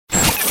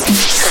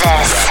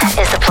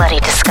is the Bloody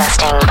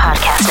Disgusting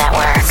Podcast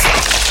Network.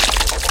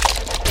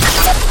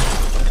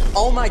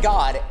 Oh my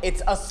God,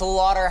 it's a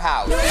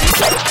slaughterhouse.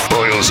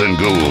 Boils and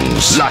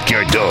ghouls, lock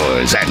your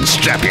doors and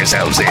strap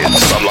yourselves in.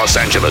 From Los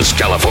Angeles,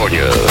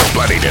 California,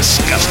 Bloody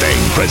Disgusting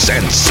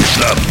presents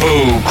the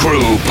Boo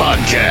Crew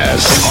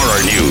Podcast.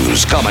 Horror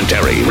news,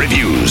 commentary,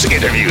 reviews,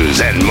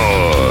 interviews, and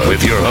more.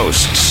 With your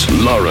hosts,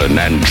 Lauren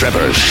and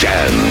Trevor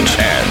Shand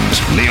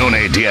and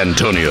Leone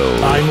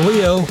D'Antonio. I'm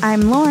Leo.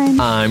 I'm Lauren.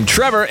 I'm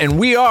Trevor, and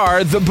we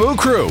are the Boo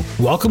Crew.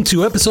 Welcome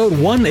to episode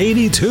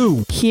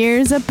 182.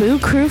 Here's a Boo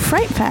Crew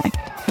Fright Fact.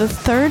 The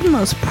third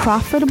most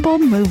profitable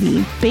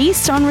movie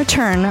based on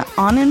return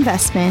on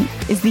investment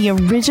is the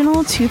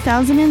original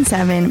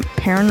 2007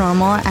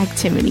 Paranormal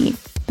Activity.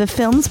 The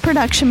film's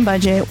production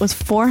budget was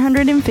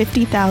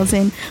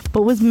 $450,000,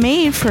 but was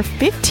made for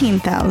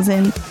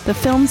 $15,000. The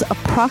film's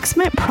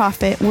approximate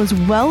profit was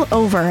well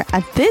over,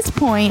 at this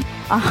point,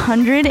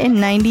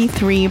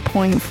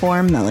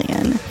 $193.4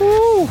 million.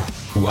 Woo!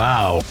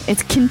 Wow.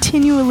 It's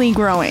continually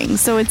growing,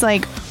 so it's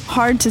like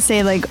hard to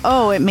say like,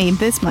 oh, it made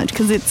this much,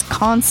 because it's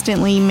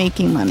constantly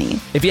making money.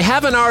 If you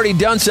haven't already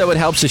done so, it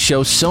helps the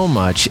show so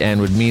much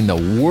and would mean the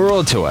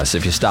world to us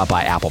if you stop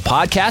by Apple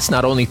Podcasts,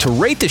 not only to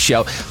rate the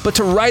show, but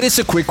to write us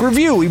a quick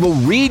review. We will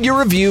read your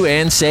review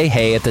and say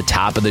hey at the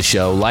top of the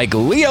show, like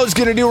Leo's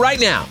going to do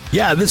right now.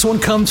 Yeah, this one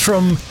comes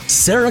from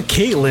Sarah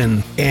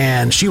Caitlin,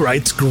 and she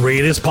writes,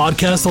 greatest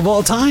podcast of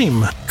all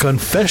time.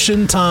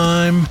 Confession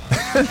time.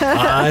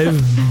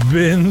 I've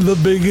been the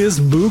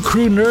biggest Boo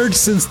Crew nerd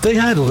since they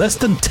had less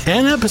than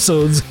 10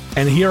 episodes,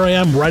 and here I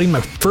am writing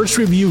my first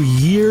review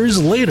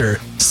years later.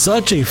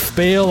 Such a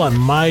fail on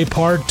my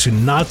part to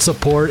not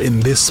support in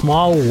this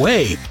small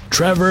way.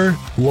 Trevor,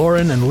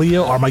 Lauren, and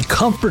Leo are my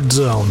comfort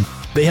zone.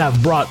 They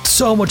have brought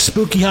so much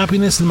spooky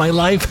happiness in my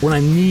life when I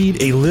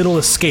need a little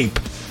escape.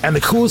 And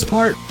the coolest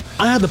part,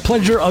 I had the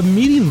pleasure of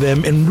meeting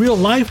them in real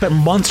life at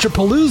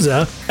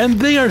Monsterpalooza, and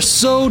they are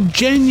so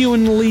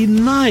genuinely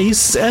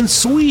nice and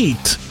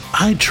sweet.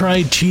 I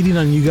tried cheating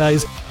on you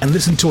guys and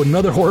listened to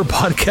another horror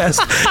podcast,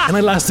 and I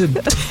lasted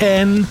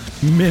 10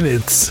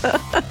 minutes.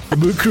 The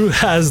Boo Crew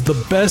has the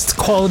best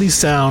quality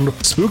sound,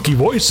 spooky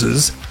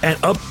voices, and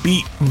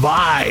upbeat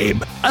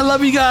vibe. I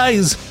love you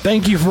guys.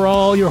 Thank you for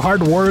all your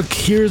hard work.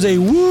 Here's a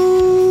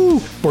woo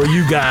for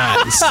you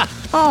guys.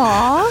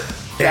 Aww.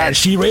 And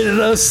she rated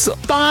us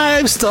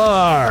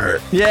 5-star.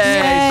 Yay,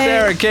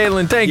 Sarah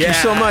Caitlin, thank you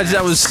so much.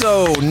 That was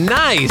so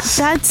nice.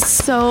 That's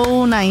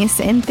so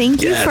nice. And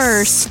thank you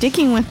for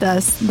sticking with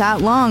us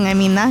that long. I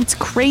mean, that's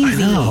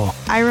crazy. I know.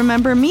 I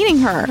remember meeting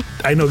her.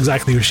 I know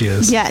exactly who she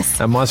is. Yes.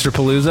 At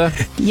Monsterpalooza?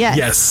 Yes.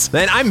 Yes.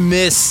 Man, I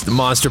missed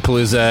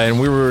Monsterpalooza, and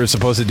we were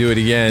supposed to do it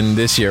again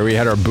this year. We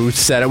had our booth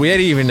set up. We had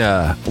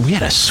a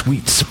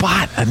sweet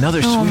spot,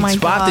 another sweet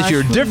spot this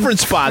year, a different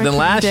spot than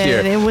last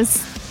year. It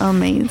was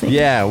amazing.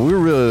 Yeah, we were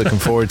really looking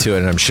forward to it,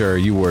 and I'm sure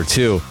you were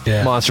too.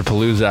 Yeah.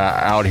 Monsterpalooza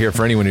out here,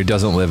 for anyone who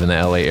doesn't live in the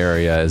LA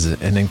area, is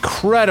an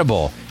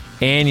incredible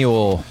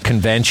annual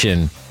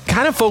convention,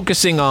 kind of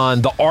focusing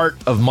on the art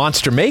of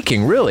monster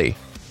making, really.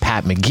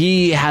 Pat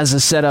McGee has a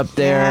setup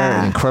there,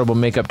 an incredible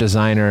makeup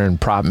designer and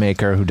prop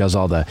maker who does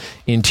all the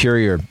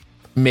interior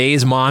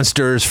maze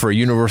monsters for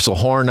Universal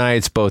Horror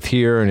Nights, both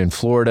here and in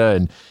Florida.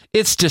 And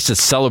it's just a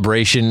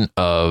celebration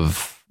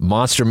of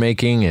monster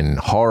making and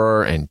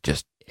horror, and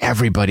just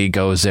everybody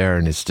goes there,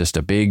 and it's just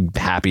a big,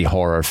 happy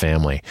horror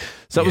family.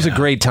 So that was a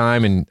great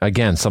time, and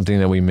again, something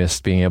that we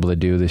missed being able to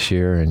do this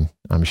year, and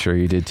I'm sure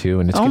you did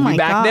too. And it's going to be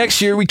back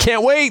next year. We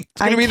can't wait.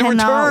 It's going to be the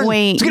return.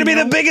 Wait. It's going to be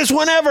the biggest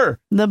one ever.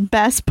 The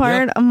best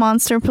part of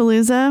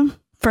Monsterpalooza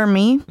for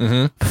me,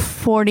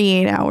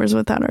 48 hours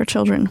without our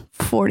children.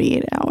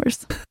 48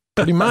 hours.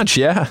 Pretty much,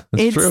 yeah.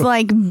 That's true. It's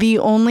like the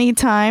only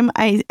time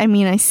I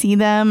see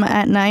them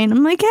at night.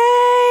 I'm like,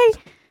 hey,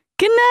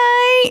 good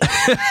night.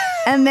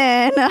 And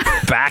then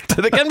back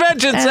to the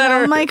convention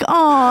center. I'm like, oh,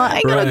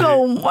 I gotta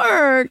go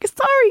work.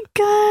 Sorry,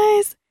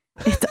 guys.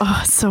 It's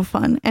so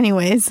fun.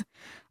 Anyways,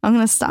 I'm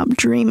gonna stop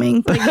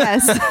dreaming. But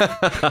yes,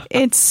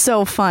 it's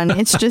so fun.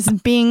 It's just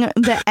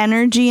the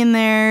energy in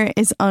there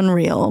is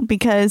unreal,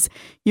 because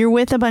you're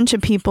with a bunch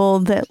of people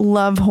that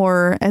love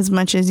horror as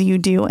much as you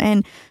do,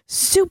 and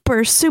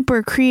super,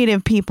 super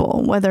creative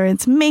people, whether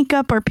it's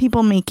makeup or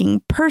people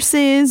making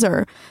purses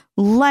or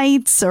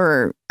lights,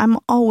 or I'm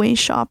always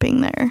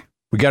shopping there.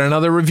 We got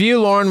another review,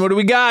 Lauren. What do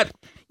we got?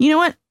 You know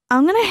what?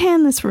 I'm going to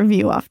hand this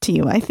review off to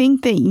you. I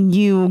think that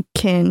you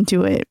can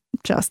do it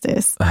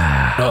justice.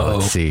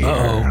 Let's see here.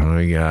 What do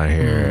we got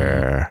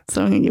here?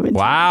 So I'm going to give it to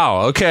you.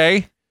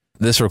 Okay.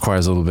 This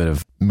requires a little bit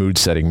of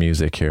mood-setting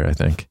music here, I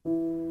think.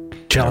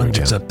 Challenge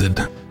accepted.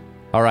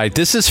 All right.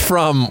 This is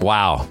from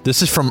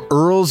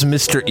Earl's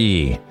Mr.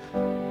 E,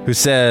 who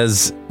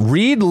says,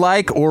 read,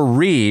 like, or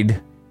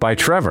read by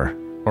Trevor.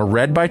 Or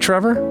read by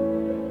Trevor?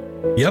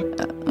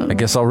 Yep. I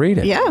guess I'll read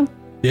it. Yeah.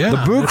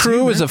 The Boo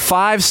Crew is a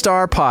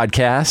 5-star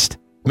podcast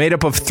made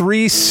up of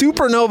 3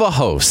 supernova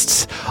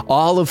hosts,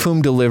 all of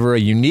whom deliver a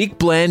unique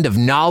blend of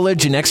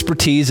knowledge and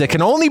expertise that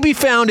can only be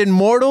found in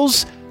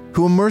mortals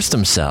who immerse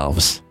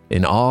themselves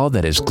in all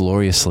that is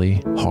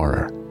gloriously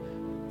horror.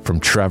 from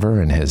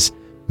Trevor and his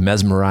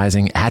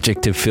mesmerizing,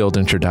 adjective-filled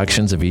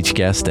introductions of each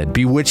guest that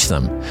bewitch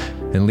them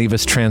and leave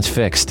us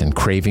transfixed and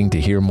craving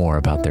to hear more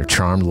about their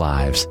charmed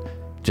lives,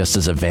 just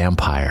as a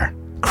vampire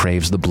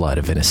craves the blood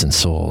of innocent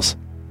souls.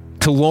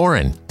 To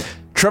Lauren,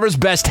 Trevor's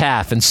best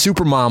half and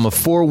supermom of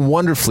 4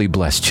 wonderfully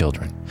blessed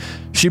children.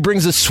 She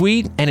brings a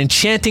sweet and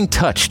enchanting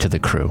touch to the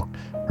crew.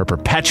 Her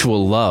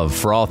perpetual love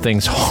for all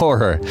things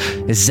horror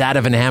is that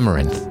of an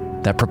amaranth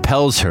that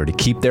propels her to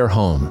keep their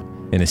home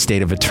in a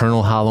state of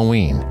eternal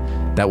Halloween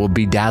that will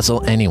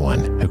bedazzle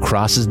anyone who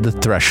crosses the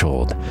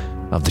threshold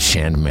of the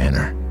Shand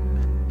Manor.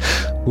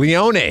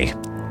 Leone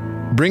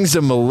brings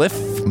a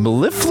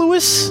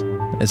mellifluous,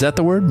 is that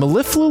the word?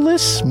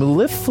 Mellifluous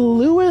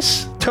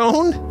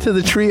tone to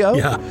the trio.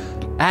 Yeah.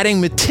 Adding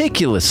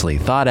meticulously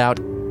thought out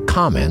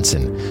comments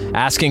and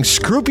asking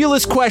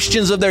scrupulous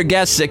questions of their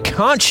guests that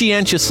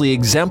conscientiously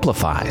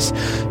exemplifies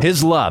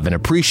his love and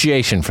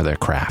appreciation for their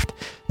craft.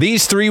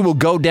 These 3 will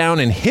go down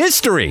in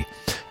history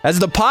as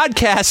the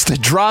podcast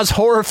that draws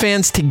horror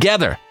fans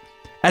together,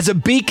 as a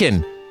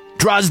beacon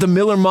draws the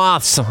Miller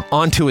moths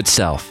onto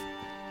itself.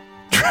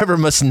 Trevor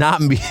must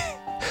not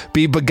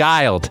be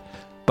beguiled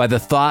by the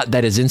thought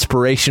that his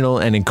inspirational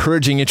and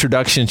encouraging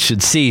introductions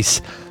should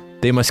cease.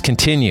 They must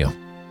continue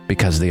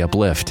because they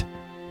uplift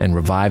and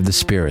revive the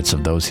spirits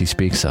of those he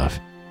speaks of.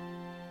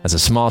 As a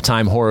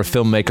small-time horror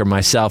filmmaker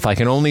myself, I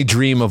can only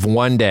dream of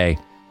one day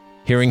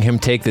hearing him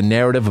take the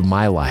narrative of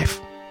my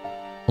life,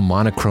 a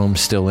monochrome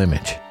still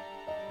image,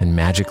 and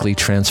magically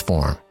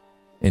transform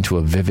into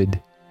a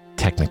vivid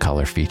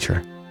Technicolor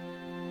feature.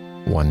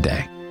 One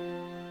day.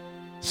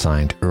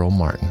 Signed, Earl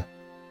Martin.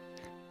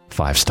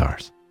 5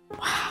 stars.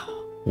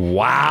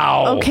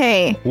 Wow.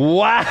 Okay.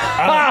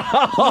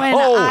 Wow.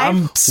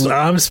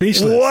 I'm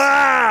speechless.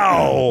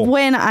 Wow.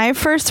 When I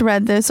first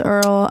read this,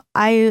 Earl,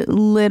 I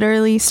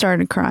literally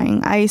started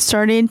crying. I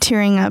started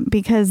tearing up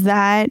because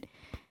I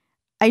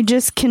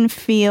just can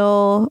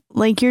feel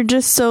like you're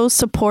just so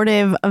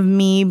supportive of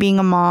me being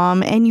a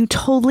mom, and you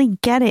totally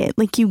get it.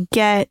 Like, you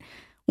get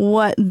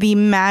what the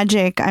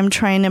magic I'm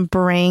trying to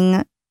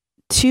bring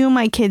to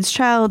my kids'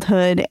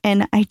 childhood.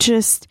 And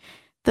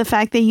the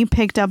fact that you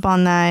picked up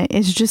on that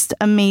is just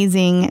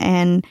amazing.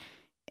 And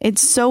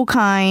it's so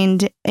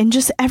kind. And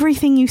just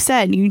everything you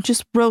said, you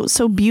just wrote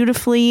so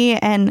beautifully.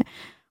 And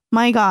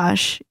my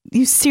gosh,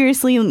 you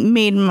seriously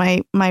made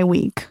my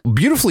week.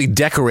 Beautifully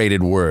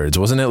decorated words,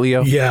 wasn't it,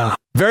 Leo? Yeah.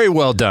 Very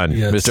well done,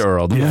 Yes. Mr.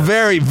 Earl. Yes.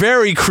 Very,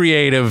 very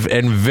creative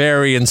and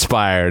very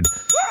inspired.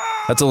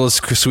 That's a little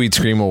sweet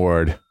scream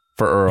award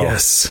for Earl.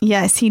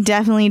 Yes, he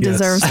definitely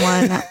deserves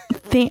one.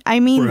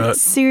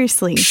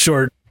 Seriously.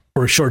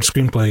 For a short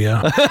screenplay,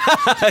 yeah.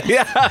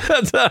 Yeah,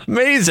 that's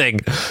amazing.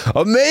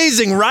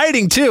 Amazing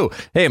writing, too.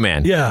 Hey,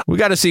 man. Yeah. We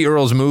got to see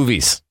Earl's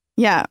movies.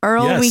 Yeah,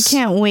 Earl, Yes. we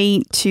can't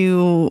wait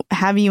to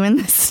have you in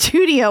the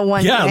studio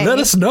one day. Yeah, let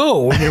us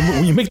know.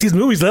 When you make these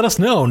movies, let us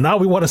know. Now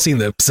we want to see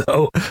them.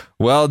 So,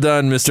 well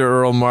done, Mr.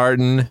 Earl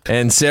Martin.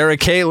 And Sarah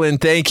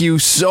Caitlin, thank you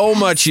so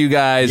much, you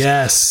guys.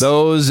 yes.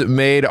 Those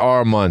made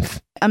our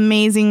month.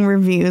 Amazing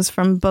reviews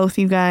from both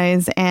you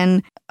guys,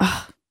 and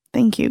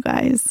thank you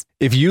guys.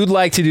 If you'd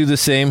like to do the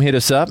same, hit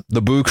us up,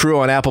 the Boo Crew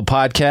on Apple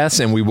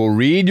Podcasts, and we will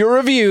read your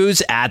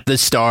reviews at the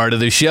start of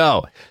the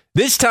show.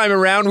 This time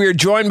around, we are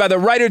joined by the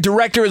writer,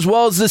 director, as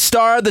well as the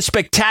star of the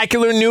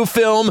spectacular new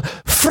film,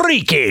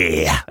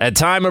 Freaky. At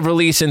time of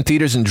release in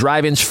theaters and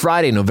drive-ins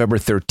Friday, November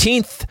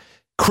 13th,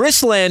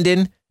 Chris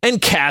Landon and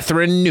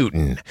Kathryn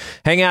Newton.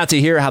 Hang out to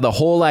hear how the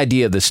whole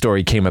idea of the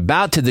story came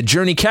about, to the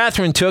journey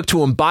Kathryn took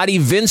to embody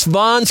Vince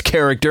Vaughn's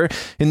character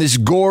in this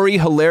gory,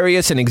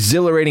 hilarious, and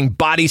exhilarating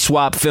body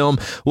swap film.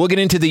 We'll get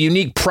into the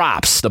unique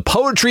props, the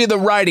poetry of the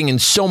writing, and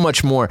so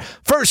much more.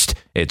 First,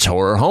 it's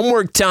horror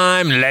homework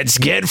time. Let's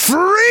get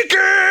freaky!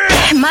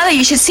 Mother,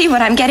 you should see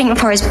what I'm getting him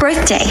for his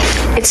birthday.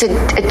 It's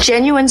a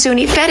genuine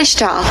Zuni fetish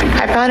doll.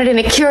 I found it in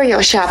a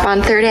curio shop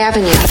on 3rd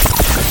Avenue.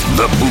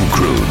 The Boo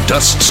Crew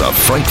dusts a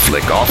fright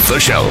flick off the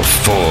shelf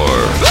for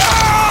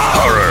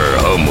horror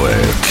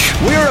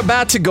homework. We're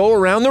about to go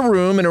around the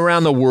room and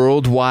around the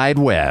World Wide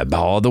Web,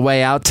 all the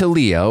way out to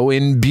Leo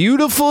in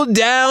beautiful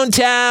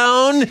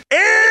downtown Eagle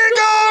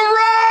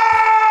Rock!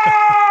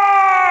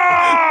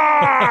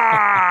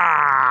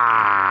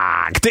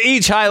 To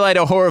each highlight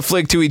a horror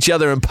flick to each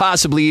other and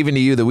possibly even to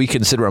you that we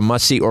consider a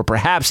must-see or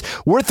perhaps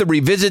worth a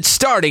revisit,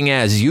 starting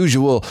as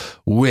usual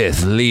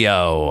with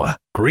Leo.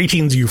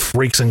 Greetings, you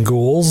freaks and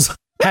ghouls.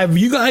 Have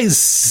you guys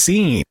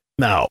seen?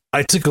 Now,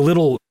 I took a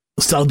little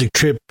nostalgic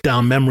trip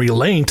down memory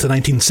lane to the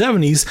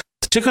 1970s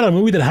to check out a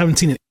movie that I haven't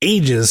seen in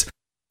ages,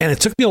 and it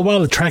took me a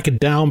while to track it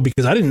down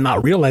because I did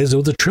not realize it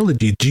was a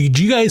trilogy.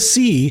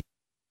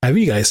 Have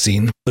you guys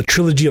seen the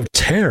Trilogy of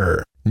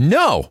Terror?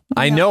 No,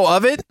 I know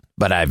of it,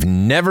 but I've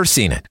never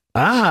seen it.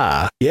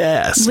 Ah,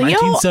 yes, Leo?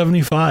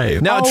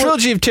 1975. Now, a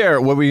Trilogy of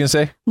Terror, what were you going to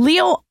say?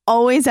 Leo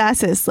always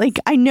asks this. Like,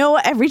 I know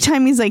every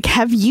time he's like,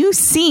 have you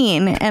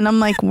seen? And I'm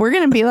like, we're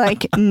going to be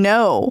like,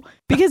 no.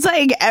 Because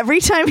like every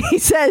time he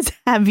says,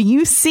 have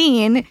you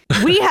seen?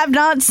 We have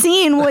not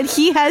seen what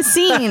he has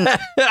seen.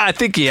 I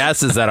think he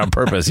asks that on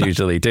purpose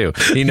usually too.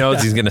 He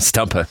knows he's going to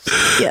stump us.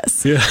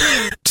 Yes. Yeah.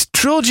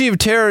 Trilogy of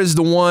Terror is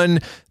the one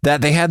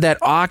that they had that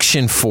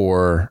auction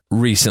for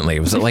recently.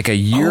 Was it like a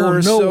year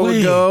or so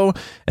ago?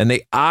 And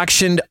they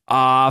auctioned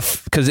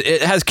off because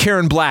it has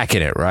Karen Black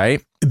in it,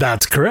 right?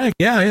 That's correct.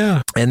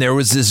 Yeah. And there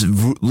was this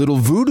little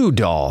voodoo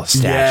doll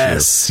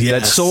statue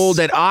that sold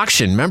at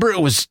auction. Remember,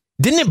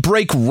 didn't it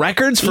break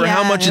records for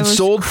how much it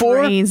sold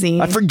crazy.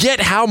 for? I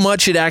forget how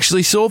much it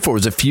actually sold for. It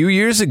was a few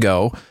years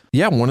ago.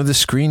 Yeah, one of the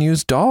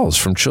screen-used dolls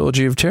from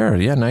Trilogy of Terror.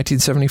 Yeah,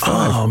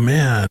 1975. Oh,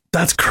 man.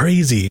 That's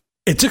crazy.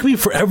 It took me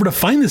forever to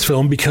find this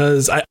film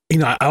because I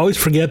always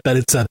forget that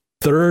it's that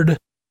third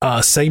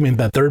segment,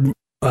 that third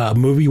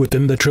movie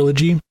within the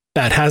trilogy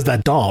that has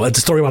that doll. It's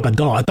a story about that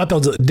doll. I thought that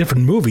was a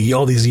different movie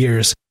all these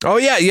years. Oh,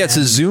 yeah. It's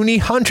a Zuni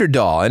Hunter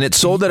doll, and it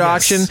sold at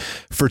auction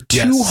for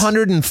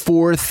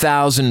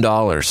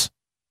 $204,000.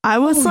 I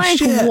was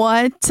shit.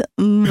 What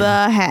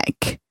the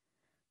heck?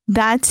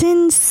 That's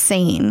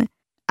insane.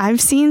 I've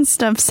seen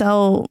stuff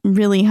sell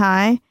really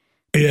high,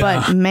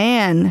 but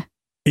man.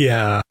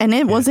 Yeah. And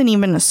it wasn't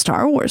even a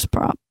Star Wars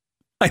prop.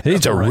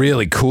 It's a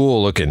really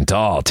cool looking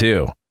doll,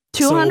 too.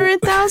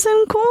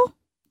 200,000 cool?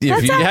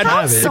 If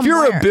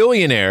you're a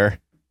billionaire,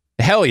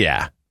 hell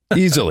yeah,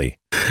 easily.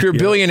 If you're a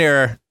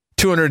billionaire,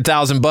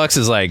 $200,000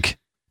 is like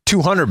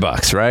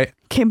 $200, right?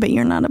 Okay, but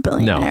you're not a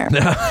billionaire.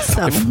 No.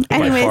 So,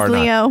 anyways,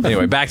 Leo.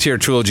 Anyway, back to your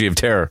Trilogy of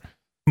Terror.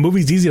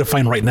 Movie's easy to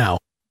find right now,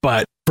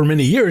 but for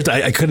many years,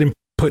 I couldn't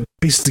put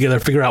pieces together,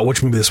 figure out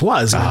which movie this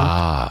was.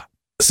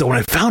 So when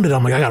I found it,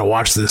 I'm like, I gotta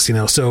watch this,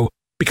 So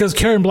because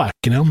Karen Black,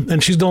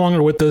 and she's no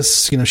longer with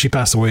us, she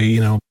passed away,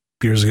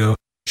 years ago.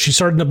 She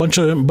starred in a bunch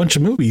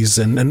of movies,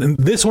 and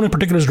this one in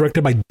particular is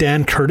directed by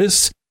Dan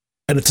Curtis,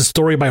 and it's a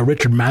story by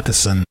Richard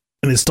Matheson,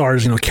 and it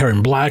stars,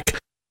 Karen Black.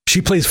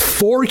 She plays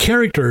 4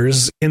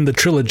 characters in the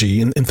trilogy,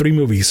 in 3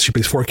 movies. She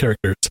plays 4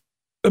 characters.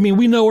 I mean,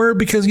 we know her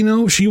because,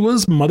 she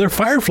was Mother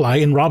Firefly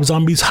in Rob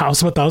Zombie's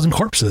House of a Thousand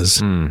Corpses.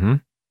 Mm-hmm.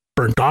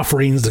 Burnt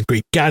Offerings, The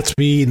Great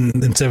Gatsby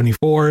in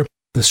 74,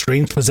 The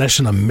Strange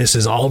Possession of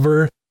Mrs.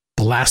 Oliver,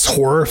 the last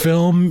horror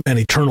film, and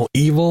Eternal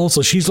Evil.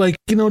 So she's like,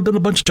 done a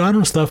bunch of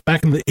genre stuff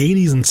back in the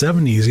 80s and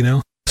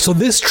 70s, So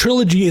this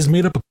trilogy is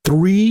made up of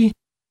 3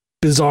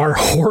 bizarre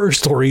horror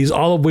stories,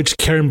 all of which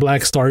Karen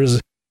Black stars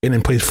in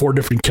and plays 4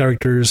 different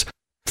characters,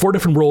 4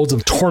 different roles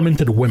of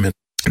tormented women.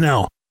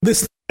 Now,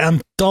 this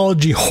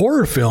anthology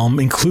horror film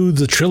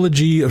includes a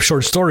trilogy of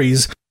short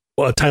stories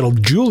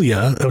titled Julie,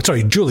 and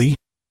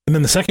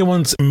then the second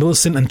one's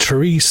Millicent and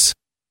Therese,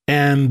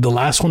 and the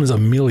last one is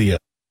Amelia.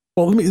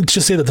 Well, let me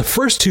just say that the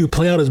first 2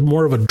 play out as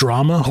more of a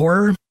drama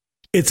horror.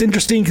 It's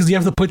interesting because you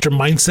have to put your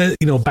mindset,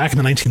 back in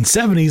the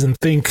 1970s and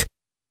think,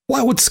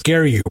 what would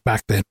scare you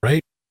back then,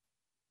 right?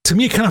 To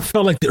me, it kind of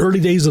felt like the early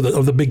days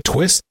of the big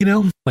twist,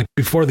 like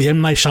before the M.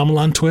 Night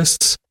Shyamalan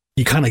twists.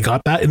 You kind of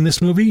got that in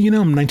this movie, in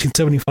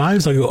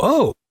 1975. So I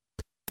go,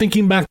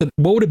 thinking back,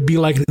 what would it be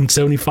like in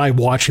 75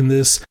 watching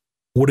this?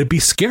 Would it be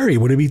scary?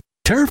 Would it be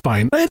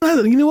terrifying?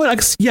 You know what? I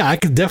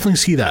could definitely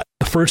see that,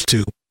 the first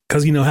 2,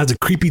 because, it has a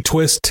creepy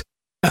twist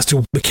as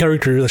to the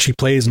character that she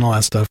plays and all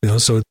that stuff,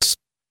 so it's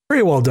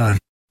very well done.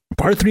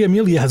 Part 3,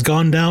 Amelia, has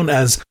gone down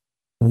as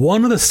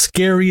one of the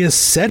scariest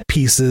set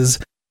pieces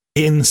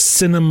in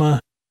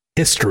cinema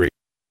history.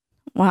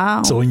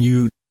 Wow. So when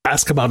you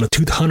ask about a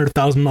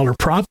 $200,000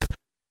 prop,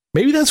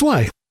 maybe that's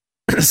why.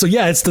 So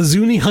yeah, it's the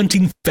Zuni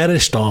hunting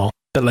fetish doll,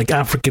 that like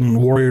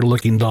African warrior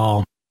looking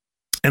doll.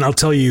 And I'll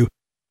tell you,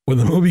 when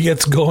the movie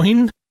gets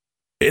going,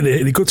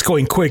 it gets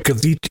going quick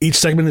because each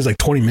segment is like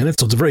 20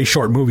 minutes. So it's a very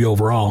short movie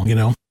overall,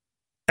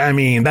 I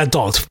mean, that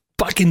doll is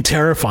fucking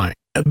terrifying.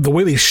 The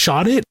way they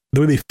shot it,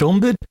 the way they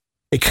filmed it,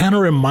 it kind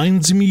of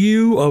reminds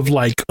you of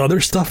like other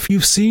stuff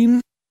you've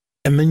seen.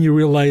 And then you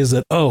realize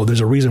that,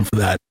 there's a reason for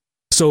that.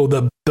 So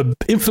the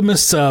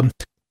infamous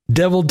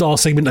Devil Doll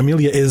segment,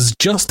 Amelia, is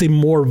just a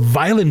more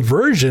violent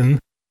version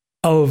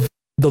of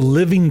the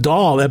Living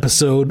Doll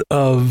episode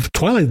of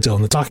Twilight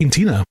Zone, the Talking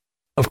Tina.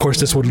 Of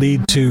course, this would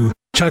lead to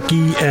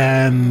Chucky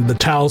and the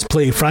Child's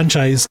Play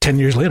franchise 10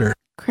 years later.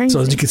 Crazy. So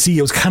as you can see,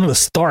 it was kind of the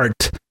start.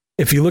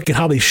 If you look at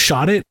how they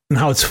shot it and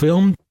how it's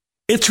filmed,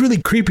 it's really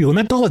creepy. When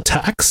that doll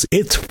attacks,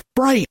 it's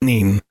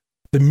frightening.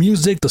 The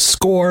music, the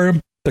score,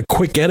 the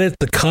quick edit,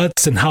 the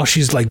cuts, and how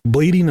she's like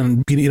bleeding,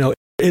 and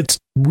it's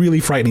really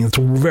frightening. It's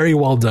very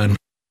well done.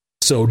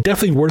 So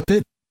definitely worth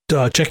it.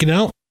 Check it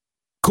out.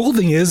 Cool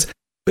thing is,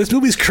 this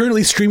movie is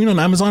currently streaming on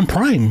Amazon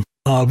Prime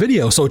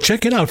Video. So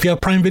check it out. If you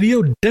have Prime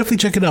Video, definitely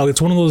check it out.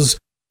 It's one of those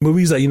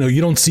movies that,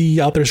 you don't see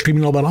out there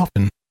streaming all that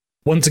often.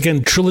 Once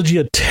again, Trilogy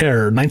of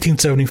Terror,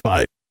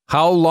 1975.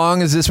 How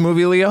long is this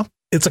movie, Leo?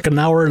 It's like an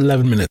hour,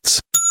 11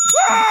 minutes.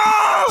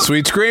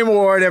 Sweet Scream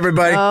Award,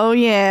 everybody. Oh,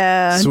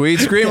 yeah.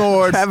 Sweet Scream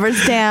Award.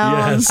 Trevor's down.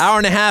 Yes. Hour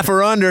and a half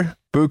or under.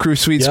 Boo Crew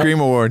Sweet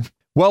Scream Award.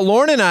 Well,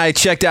 Lauren and I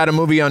checked out a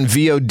movie on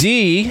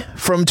VOD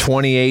from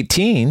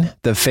 2018,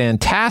 the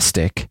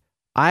fantastic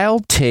I'll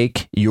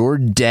Take Your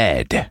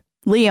Dead.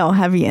 Leo,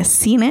 have you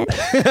seen it?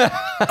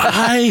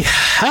 I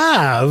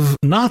have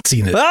not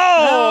seen it.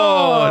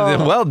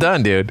 Oh, well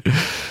done, dude.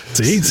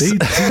 See.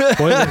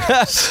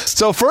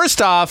 So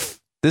first off,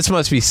 this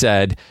must be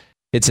said,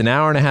 it's an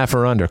hour and a half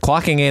or under,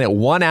 clocking in at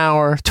 1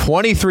 hour,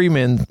 23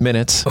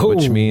 minutes,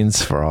 which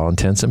means for all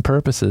intents and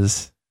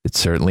purposes, it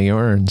certainly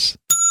earns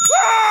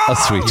a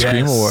Sweet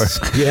Scream Award.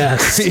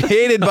 Yes.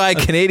 Created by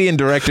Canadian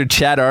director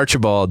Chad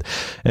Archibald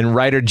and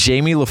writer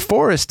Jamie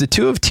LaForest, the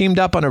two have teamed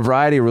up on a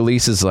variety of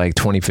releases like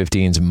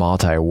 2015's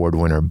multi-award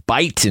winner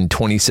Bite and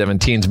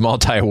 2017's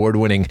multi-award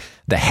winning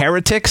The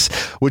Heretics,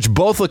 which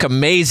both look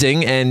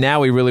amazing, and now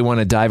we really want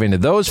to dive into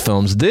those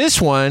films. This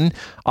one,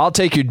 I'll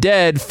Take Your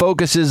Dead,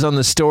 focuses on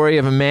the story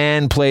of a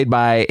man played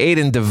by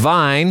Aidan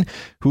Devine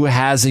who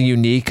has a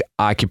unique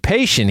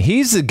occupation.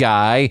 He's the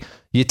guy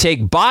you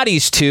take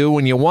bodies to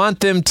when you want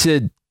them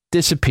to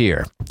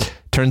disappear.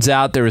 Turns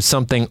out there is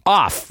something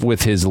off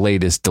with his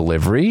latest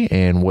delivery,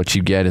 and what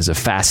you get is a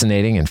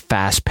fascinating and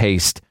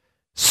fast-paced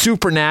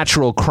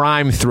supernatural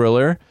crime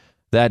thriller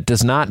that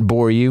does not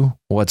bore you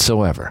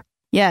whatsoever.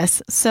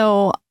 Yes.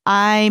 So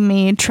I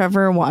made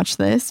Trevor watch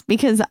this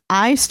because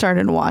I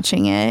started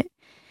watching it.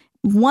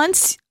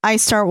 Once I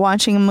start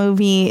watching a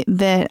movie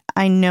that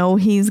I know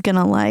he's going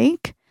to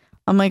like,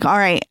 I'm like, all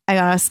right, I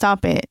got to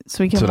stop it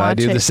so we can watch it. I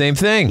do the same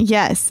thing.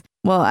 Yes.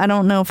 Well, I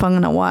don't know if I'm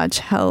going to watch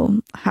Hell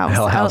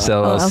House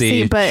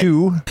LLC, but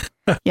 2,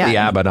 yeah, The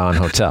Abaddon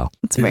Hotel.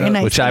 It's very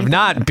nice. Which I've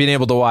not been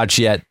able to watch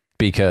yet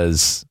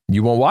because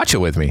you won't watch it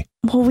with me.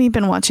 Well, we've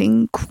been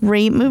watching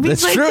great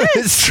movies. That's true.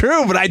 It's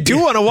true. But I do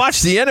want to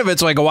watch the end of it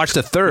so I can watch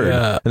the third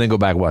and then go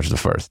back and watch the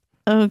first.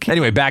 Okay.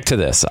 Anyway, back to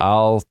this.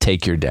 I'll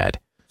Take Your Dead.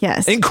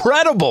 Yes.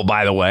 Incredible,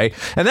 by the way.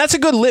 And that's a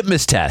good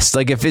litmus test.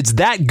 Like, if it's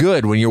that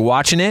good when you're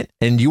watching it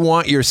and you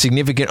want your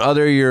significant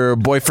other, your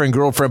boyfriend,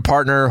 girlfriend,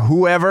 partner,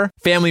 whoever,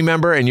 family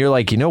member, and you're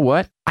like, you know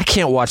what? I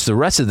can't watch the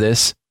rest of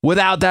this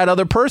without that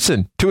other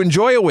person to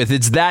enjoy it with.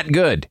 It's that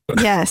good.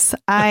 Yes.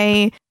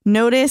 I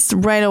noticed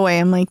right away.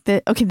 I'm like,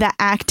 the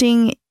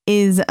acting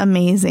is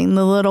amazing.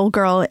 The little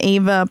girl,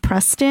 Ava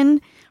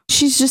Preston,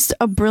 she's just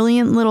a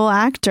brilliant little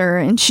actor,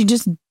 and she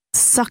just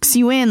sucks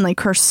you in,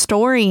 like her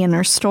story and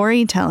her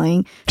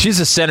storytelling. She's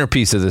a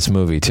centerpiece of this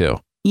movie too.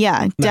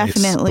 Yeah, Nice.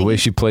 definitely. The way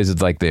she plays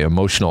with like the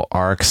emotional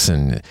arcs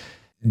and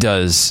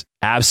does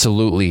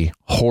absolutely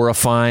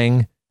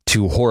horrifying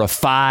to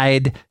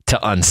horrified to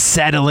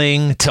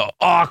unsettling to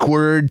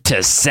awkward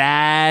to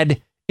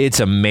sad. It's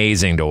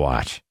amazing to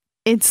watch.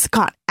 It's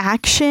got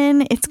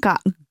action. It's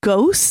got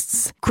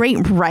ghosts, great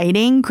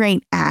writing,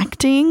 great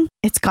acting.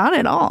 It's got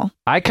it all.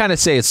 I kind of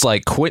say it's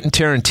like Quentin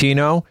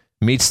Tarantino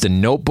meets The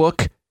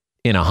Notebook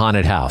in a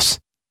haunted house.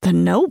 The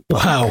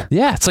Notebook. Wow.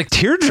 Yeah, it's like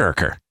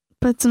tearjerker.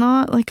 But it's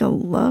not like a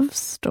love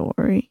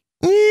story.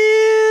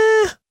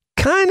 Yeah,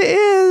 kind of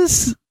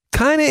is.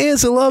 Kind of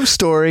is a love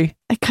story.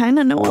 I kind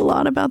of know a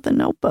lot about The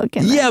Notebook.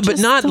 And Yeah, I but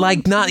just not don't-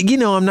 like,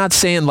 I'm not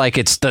saying like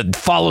it's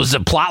follows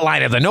the plot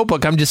line of The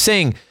Notebook. I'm just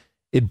saying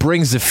it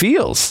brings the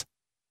feels.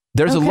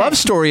 There's a Okay. love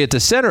story at the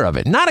center of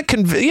it. Not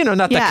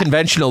not Yeah. the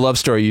conventional love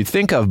story you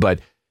think of, but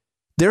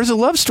there's a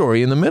love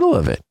story in the middle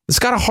of it. It's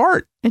got a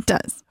heart. It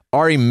does.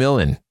 Ari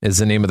Millen is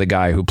the name of the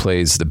guy who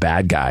plays the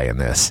bad guy in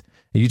this.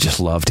 You just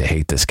love to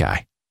hate this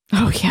guy.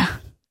 Oh, yeah.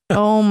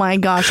 Oh, my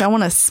gosh. I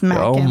want to smack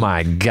him. Oh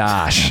my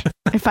gosh.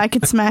 If I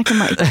could smack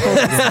him, I'd totally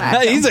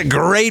smack him. He's a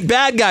great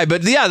bad guy.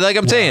 But yeah, like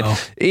I'm saying,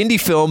 indie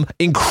film,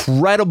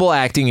 incredible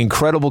acting,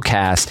 incredible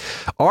cast.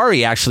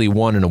 Ari actually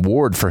won an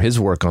award for his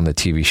work on the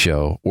TV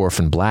show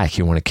Orphan Black.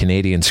 He won a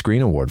Canadian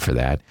Screen Award for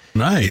that.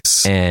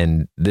 Nice.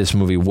 And this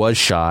movie was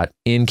shot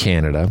in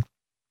Canada,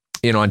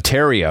 in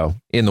Ontario,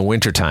 in the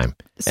wintertime.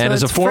 So And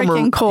as a it's former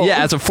freaking cold.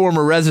 as a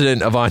former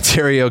resident of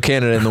Ontario,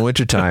 Canada in the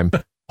wintertime,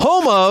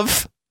 home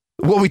of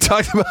what we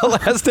talked about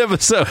last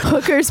episode.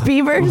 Hookers,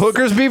 beavers.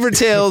 Hookers Beaver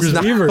Tails. Hookers,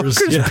 No, Beavers,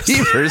 Hookers yes.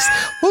 Beavers.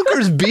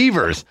 Hookers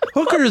Beavers.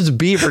 Hookers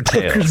Beaver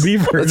Tails. Hookers,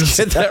 Beavers. Let's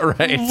get that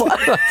right.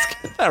 Let's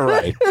get that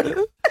right.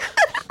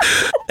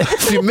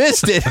 If you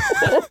missed it,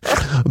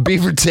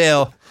 beaver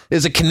tail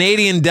is a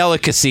Canadian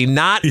delicacy,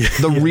 not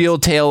the real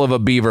tail of a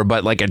beaver,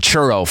 but like a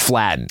churro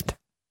flattened,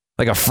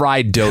 like a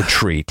fried dough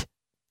treat.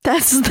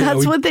 That's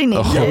we- what they A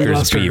named it. Hookers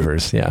lost her.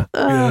 Beavers, yeah.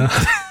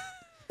 Yeah.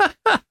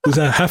 Who's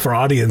that half our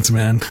audience,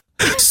 man?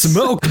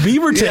 Smoked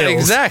beaver tails. Yeah,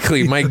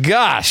 exactly. My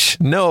gosh.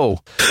 No.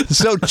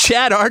 So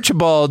Chad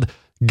Archibald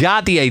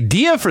got the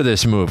idea for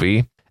this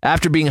movie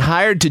after being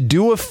hired to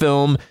do a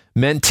film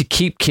meant to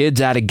keep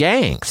kids out of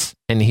gangs.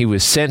 And he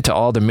was sent to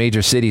all the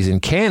major cities in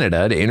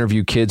Canada to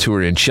interview kids who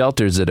were in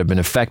shelters that have been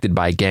affected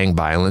by gang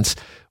violence,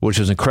 which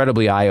was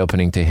incredibly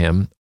eye-opening to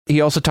him. He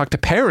also talked to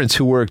parents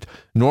who worked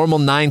normal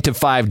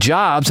 9-to-5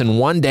 jobs, and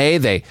one day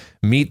they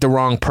meet the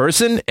wrong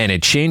person and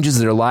it changes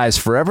their lives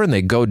forever, and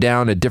they go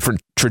down a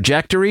different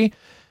trajectory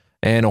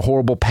and a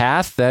horrible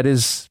path that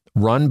is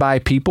run by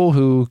people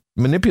who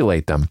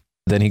manipulate them.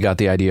 Then he got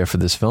the idea for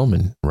this film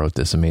and wrote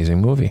this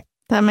amazing movie.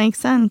 That makes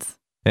sense.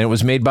 And it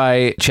was made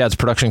by Chad's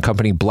production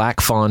company,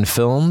 Black Fawn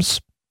Films.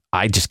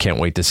 I just can't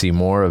wait to see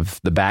more of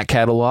the back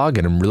catalog,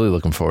 and I'm really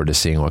looking forward to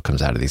seeing what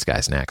comes out of these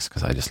guys next,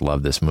 because I just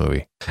love this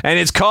movie. And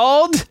it's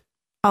called...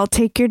 I'll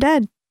Take Your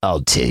Dead.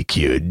 I'll Take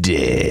Your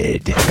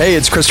Dead. Hey,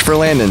 it's Christopher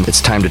Landon.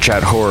 It's time to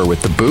chat horror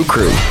with the Boo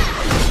Crew.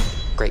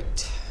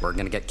 Great. We're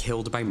gonna get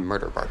killed by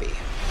Murder Barbie.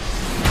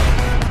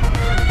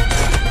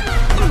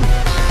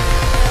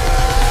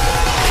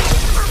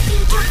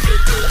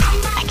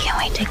 I can't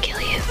wait to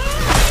kill you.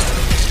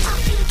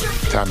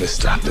 Time to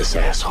stop this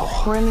asshole.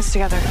 We're in this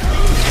together.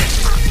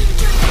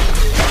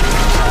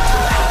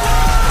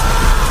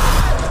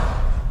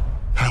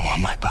 I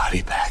want my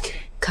body back.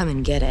 Come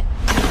and get it.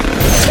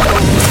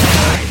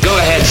 Go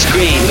ahead,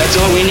 scream. That's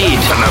all we need.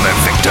 Another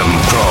victim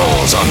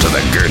crawls onto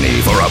the gurney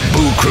for a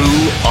Boo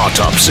Crew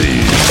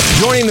autopsy.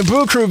 Joining the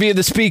Boo Crew via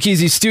the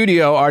Speakeasy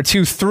Studio are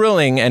two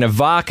thrilling and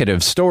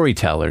evocative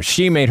storytellers.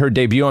 She made her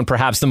debut on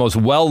perhaps the most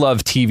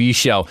well-loved TV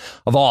show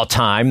of all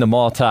time, the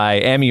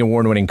multi-Emmy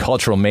award-winning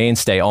cultural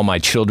mainstay All My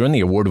Children,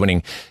 the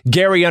award-winning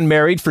Gary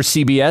Unmarried for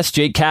CBS,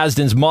 Jake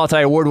Kasdan's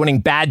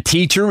multi-award-winning Bad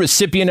Teacher,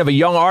 recipient of a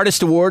Young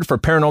Artist Award for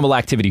Paranormal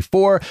Activity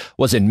 4,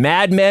 was in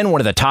Mad Men,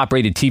 one of the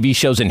top-rated TV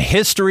shows in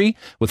history,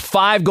 with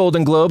 5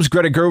 Golden Globes,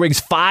 Greta Gerwig's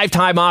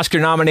 5-time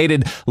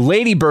Oscar-nominated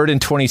Lady Bird in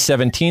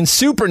 2017,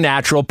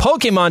 Supernatural,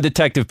 Pokemon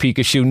Detective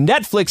Pikachu,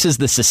 Netflix's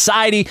The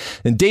Society,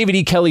 and David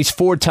E. Kelly's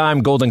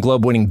 4-time Golden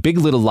Globe-winning Big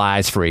Little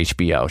Lies for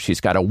HBO.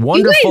 She's got a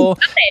wonderful,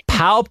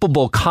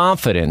 palpable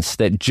confidence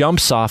that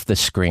jumps off the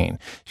screen.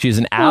 She's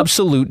an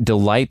absolute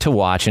delight to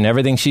watch in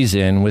everything she's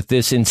in, with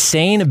this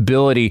insane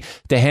ability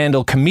to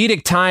handle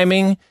comedic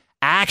timing,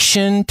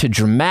 action to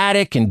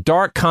dramatic and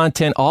dark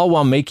content, all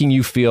while making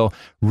you feel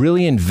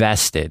really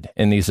invested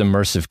in these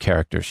immersive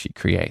characters she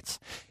creates.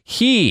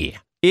 He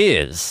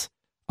is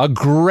a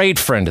great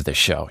friend of the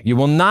show. You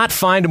will not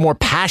find a more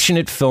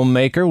passionate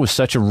filmmaker with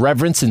such a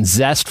reverence and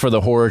zest for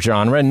the horror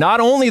genre, and not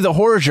only the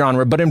horror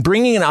genre, but in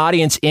bringing an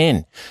audience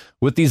in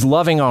with these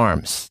loving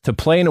arms to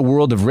play in a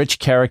world of rich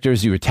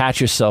characters you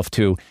attach yourself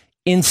to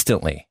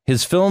instantly.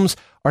 His films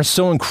are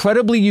so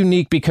incredibly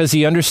unique because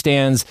he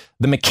understands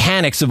the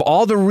mechanics of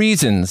all the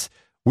reasons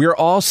we are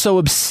all so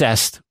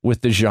obsessed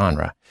with the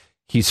genre.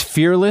 He's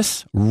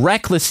fearless,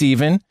 reckless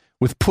even,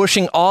 with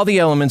pushing all the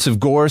elements of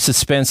gore,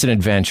 suspense, and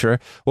adventure.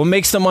 What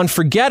makes them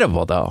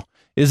unforgettable, though,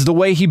 is the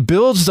way he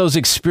builds those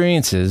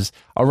experiences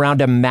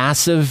around a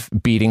massive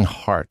beating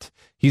heart.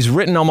 He's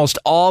written almost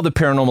all the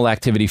Paranormal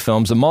Activity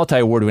films. A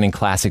multi-award-winning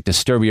classic,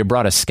 Disturbia,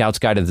 brought us Scout's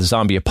Guide to the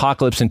Zombie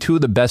Apocalypse, and 2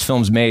 of the best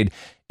films made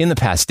in the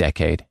past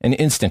decade, and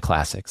instant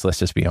classics, let's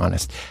just be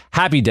honest.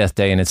 Happy Death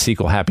Day and its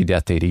sequel, Happy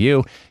Death Day to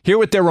You. Here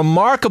with their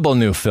remarkable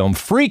new film,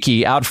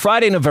 Freaky, out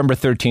Friday, November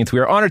 13th, we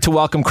are honored to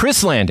welcome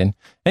Chris Landon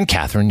and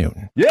Kathryn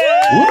Newton. Yeah!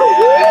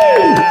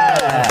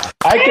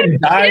 I can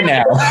die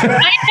now.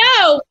 I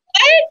know.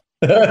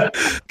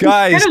 What?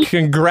 Guys,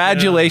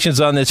 congratulations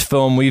on this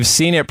film. We've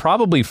seen it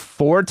probably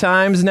 4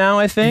 times now,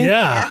 I think.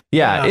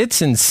 Yeah,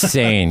 it's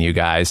insane, you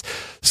guys.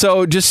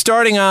 So just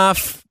starting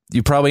off,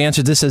 you probably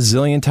answered this a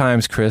zillion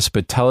times, Chris,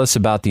 but tell us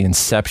about the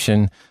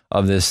inception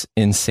of this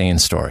insane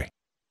story.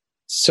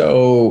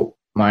 So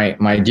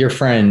my dear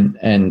friend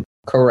and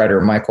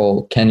co-writer,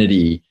 Michael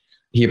Kennedy,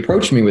 he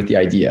approached me with the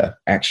idea.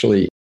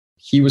 Actually,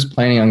 he was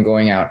planning on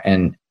going out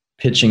and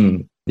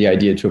pitching the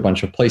idea to a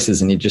bunch of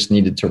places, and he just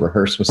needed to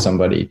rehearse with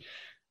somebody.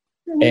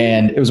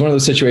 And it was one of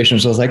those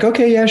situations where I was like,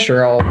 okay, yeah,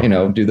 sure,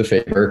 I'll, do the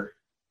favor.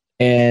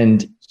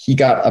 And he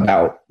got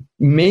about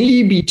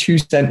maybe 2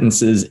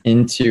 sentences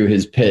into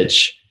his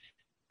pitch.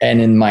 And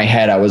in my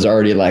head, I was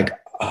already like,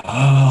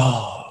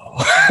 oh,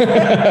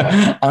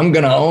 I'm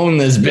going to own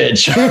this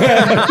bitch.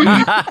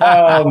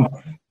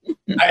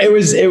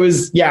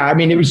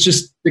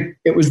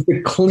 It was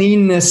the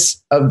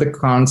cleanness of the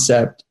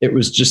concept. It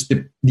was just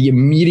the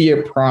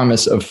immediate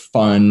promise of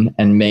fun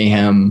and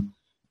mayhem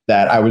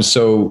that I was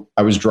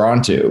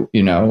drawn to,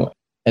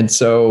 And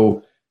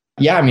so,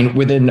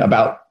 within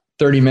about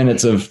 30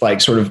 minutes of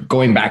like sort of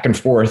going back and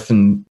forth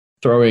and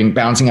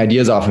bouncing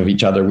ideas off of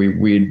each other,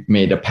 we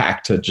made a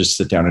pact to just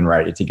sit down and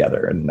write it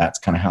together. And that's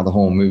kind of how the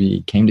whole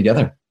movie came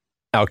together.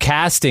 Now,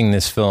 casting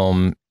this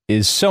film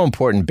is so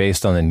important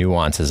based on the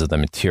nuances of the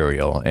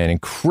material, an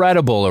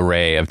incredible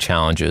array of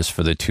challenges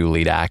for the 2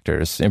 lead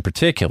actors in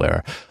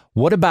particular.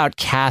 What about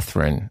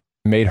Kathryn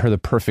made her the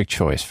perfect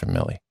choice for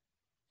Millie?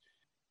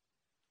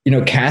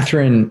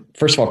 Kathryn,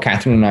 first of all,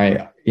 Kathryn and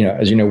I,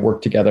 as you know,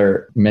 worked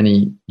together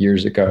many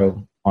years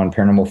ago on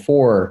Paranormal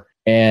 4.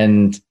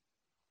 And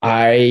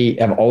I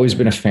have always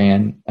been a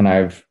fan, and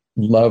I've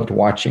loved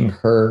watching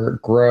her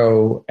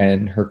grow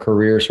and her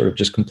career sort of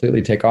just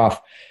completely take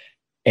off.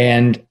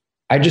 And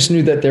I just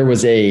knew that there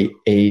was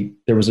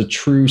a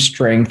true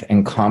strength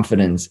and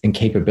confidence and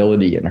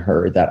capability in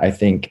her that I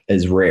think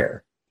is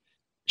rare.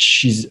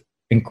 She's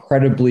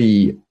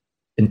incredibly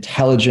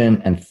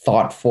intelligent and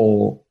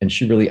thoughtful, and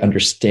she really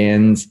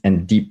understands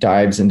and deep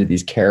dives into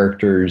these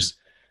characters.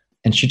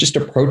 And she just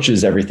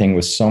approaches everything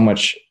with so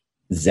much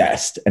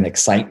zest and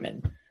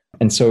excitement.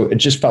 And so it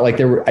just felt like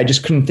I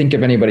just couldn't think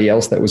of anybody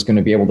else that was going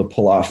to be able to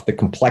pull off the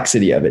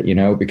complexity of it,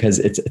 because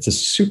it's a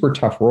super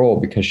tough role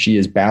because she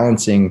is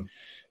balancing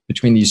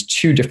between these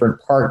two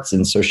different parts.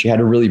 And so she had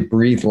to really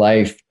breathe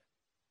life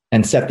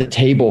and set the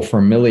table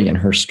for Millie and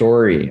her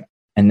story.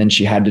 And then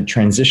she had to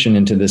transition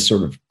into this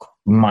sort of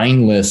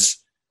mindless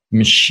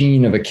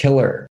machine of a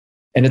killer.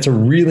 And it's a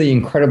really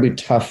incredibly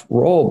tough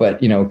role.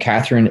 But,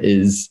 Kathryn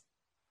is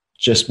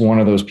just one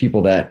of those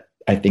people that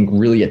I think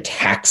really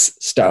attacks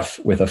stuff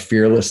with a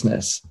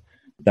fearlessness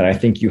that I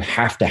think you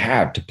have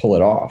to pull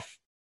it off.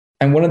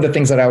 And one of the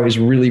things that I always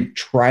really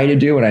try to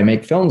do when I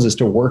make films is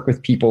to work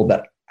with people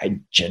that I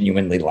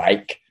genuinely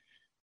like,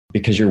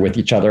 because you're with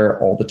each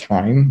other all the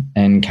time.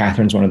 And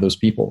Kathryn's one of those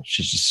people.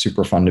 She's just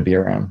super fun to be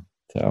around.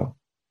 So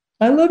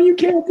I love you,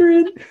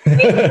 Kathryn.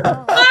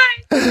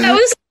 That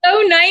was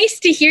so nice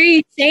to hear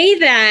you say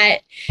that.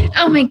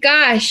 Oh my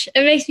gosh.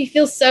 It makes me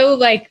feel so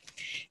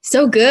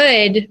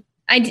good.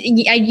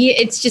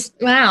 It's just,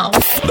 wow.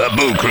 The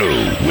Boo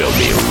Crew will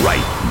be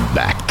right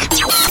back.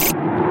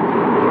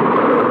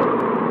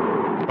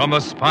 From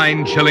the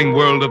spine-chilling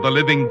world of the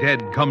living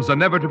dead comes a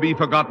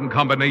never-to-be-forgotten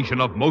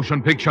combination of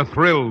motion picture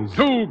thrills.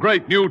 Two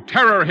great new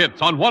terror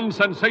hits on one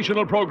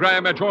sensational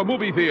program at your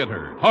movie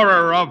theater.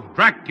 Horror of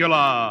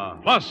Dracula,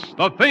 plus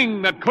The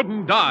Thing That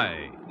Couldn't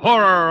Die.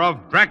 Horror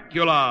of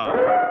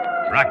Dracula.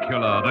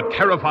 Dracula, the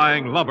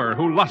terrifying lover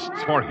who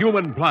lusts for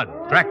human blood.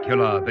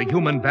 Dracula, the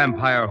human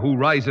vampire who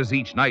rises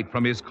each night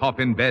from his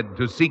coffin bed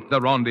to seek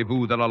the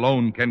rendezvous that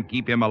alone can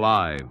keep him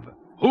alive.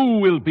 Who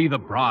will be the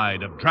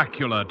bride of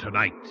Dracula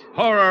tonight?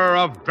 Horror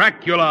of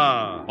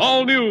Dracula.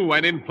 All new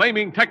and in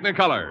flaming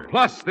Technicolor.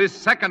 Plus this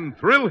second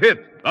thrill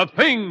hit, The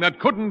Thing That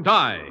Couldn't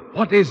Die.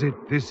 What is it,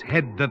 this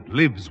head that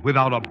lives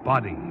without a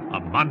body? A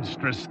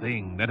monstrous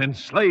thing that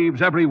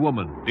enslaves every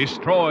woman,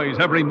 destroys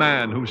every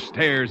man who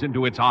stares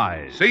into its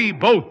eyes. See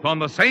both on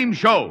the same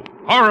show.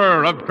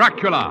 Horror of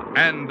Dracula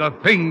and The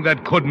Thing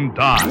That Couldn't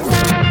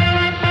Die.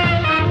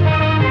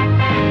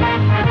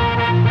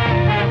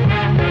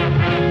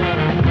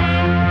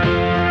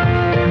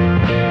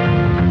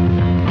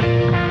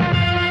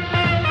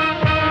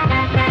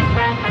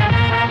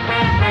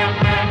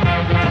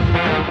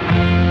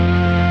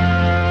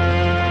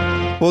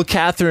 Well,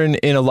 Kathryn,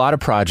 in a lot of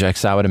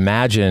projects, I would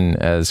imagine,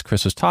 as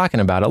Chris was talking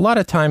about, a lot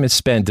of time is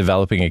spent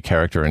developing a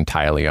character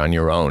entirely on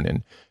your own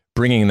and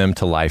bringing them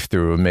to life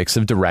through a mix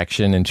of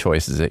direction and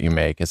choices that you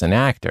make as an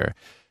actor.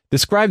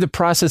 Describe the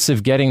process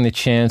of getting the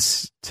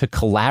chance to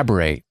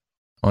collaborate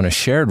on a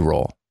shared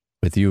role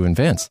with you and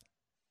Vince.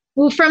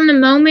 Well, from the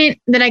moment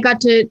that I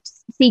got to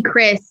see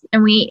Chris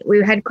and we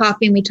had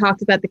coffee and we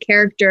talked about the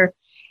character,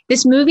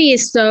 this movie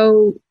is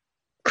so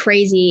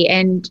crazy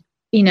and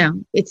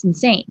it's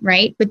insane,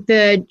 right? But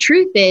the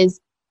truth is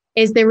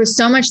there was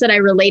so much that I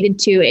related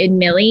to in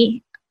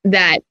Millie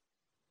that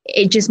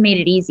it just made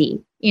it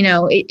easy,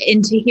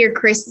 and to hear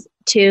Chris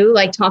too,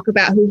 talk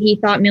about who he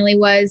thought Millie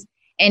was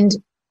and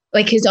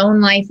his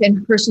own life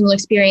and personal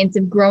experience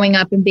of growing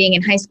up and being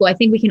in high school. I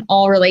think we can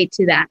all relate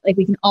to that.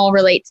 We can all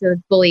relate to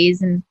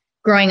bullies and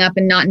growing up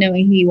and not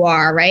knowing who you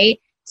are, right?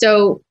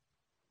 So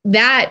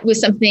that was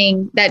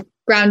something that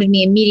grounded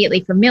me immediately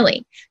for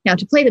Millie. Now,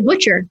 to play the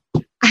butcher,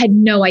 I had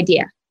no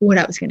idea what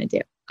I was going to do.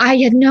 I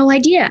had no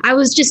idea. I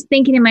was just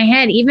thinking in my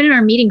head, even in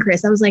our meeting,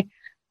 Chris, I was like,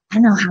 I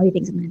don't know how he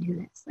thinks I'm going to do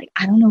this.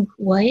 I don't know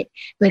what,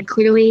 but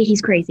clearly he's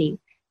crazy.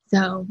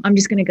 So I'm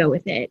just going to go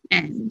with it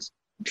and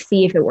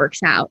see if it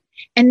works out.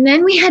 And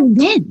then we had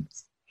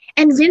Vince,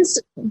 and Vince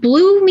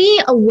blew me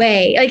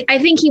away. I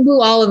think he blew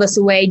all of us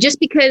away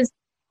just because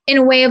in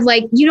a way of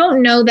you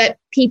don't know that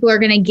people are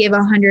going to give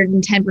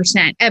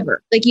 110%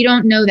 ever. You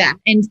don't know that.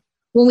 And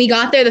when we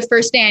got there the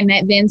first day I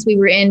met Vince, we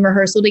were in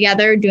rehearsal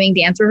together doing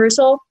dance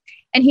rehearsal,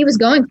 and he was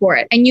going for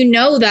it. And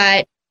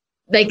that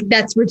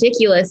that's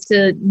ridiculous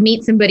to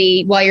meet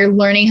somebody while you're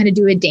learning how to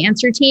do a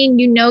dance routine.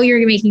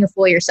 You're making a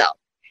fool of yourself.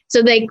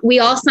 So we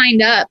all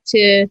signed up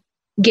to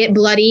get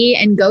bloody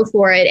and go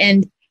for it.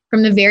 And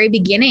from the very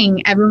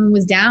beginning, everyone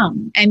was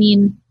down. I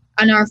mean,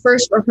 on our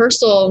first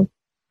rehearsal,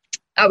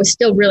 I was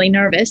still really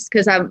nervous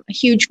because I'm a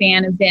huge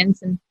fan of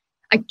Vince,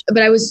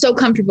 but I was so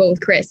comfortable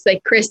with Chris.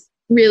 Chris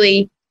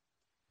really,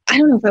 I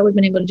don't know if I would have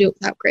been able to do it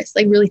without Chris.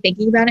 Really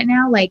thinking about it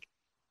now,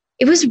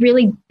 it was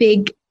really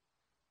big.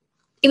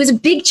 It was a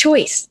big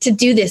choice to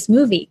do this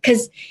movie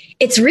because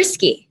it's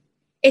risky.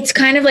 It's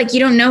kind of you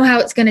don't know how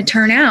it's going to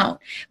turn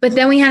out. But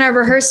then we had our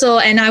rehearsal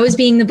and I was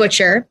being the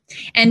butcher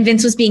and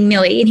Vince was being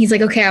Millie. And he's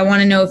like, okay, I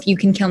want to know if you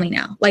can kill me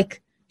now.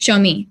 Show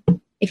me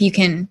if you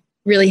can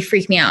really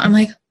freak me out. I'm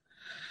like,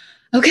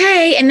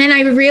 okay. And then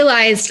I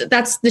realized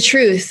that's the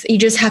truth. You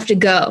just have to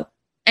go.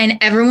 And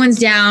everyone's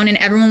down and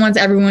everyone wants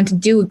everyone to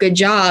do a good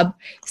job.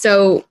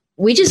 So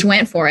we just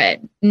went for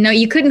it. No,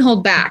 you couldn't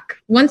hold back.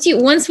 Once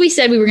we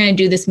said we were going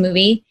to do this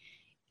movie,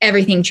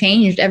 everything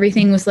changed.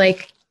 Everything was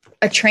like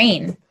a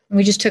train. And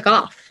we just took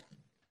off.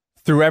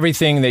 Through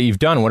everything that you've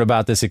done, what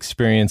about this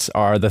experience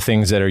are the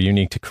things that are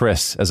unique to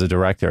Chris as a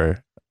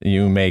director?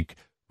 You make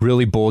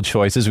really bold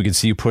choices. We can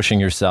see you pushing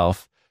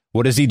yourself.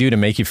 What does he do to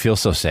make you feel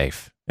so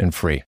safe and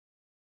free?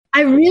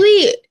 I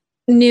really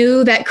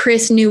knew that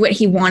Chris knew what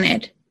he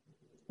wanted.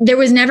 There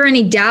was never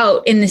any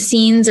doubt in the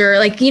scenes, or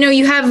like,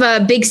 you have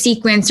a big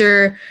sequence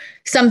or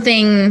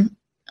something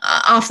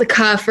off the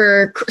cuff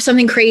or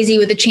something crazy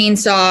with a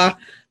chainsaw,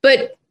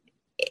 but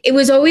it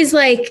was always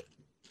like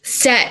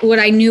set what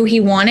I knew he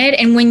wanted.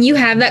 And when you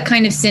have that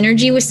kind of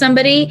synergy with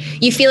somebody,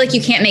 you feel like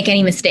you can't make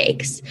any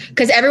mistakes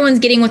because everyone's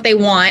getting what they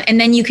want, and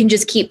then you can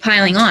just keep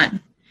piling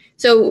on.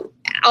 So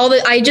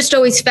I just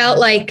always felt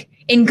like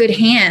in good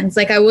hands,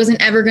 like I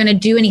wasn't ever going to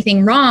do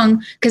anything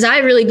wrong because I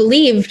really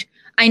believed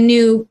I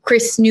knew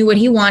Chris knew what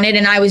he wanted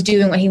and I was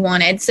doing what he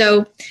wanted.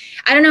 So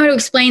I don't know how to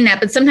explain that,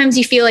 but sometimes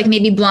you feel like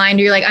maybe blind,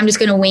 or you're like, I'm just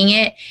going to wing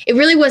it. It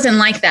really wasn't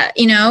like that.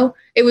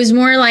 It was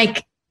more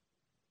like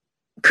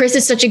Chris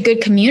is such a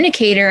good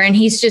communicator, and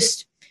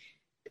he's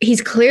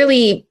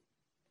clearly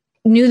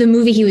knew the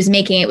movie he was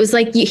making. It was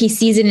like he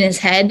sees it in his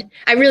head.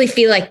 I really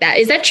feel like that.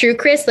 Is that true,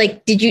 Chris?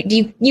 Like, do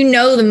you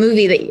know the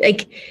movie that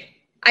like,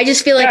 I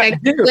just feel like I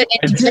could put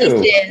into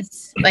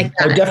places like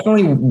that. I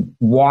definitely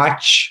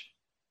watch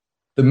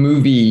the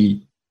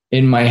movie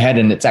in my head,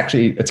 and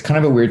it's kind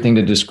of a weird thing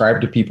to describe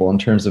to people in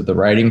terms of the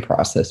writing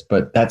process,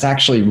 but that's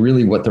actually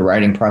really what the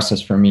writing process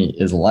for me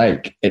is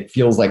like. It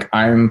feels like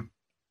I'm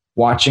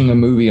watching a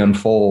movie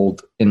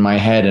unfold in my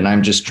head and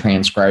I'm just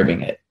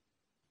transcribing it.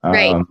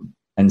 Right.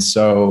 And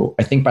so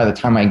I think by the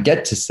time I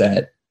get to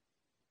set,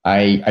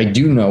 I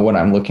do know what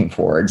I'm looking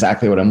for,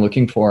 exactly what I'm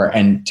looking for.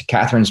 And to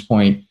Kathryn's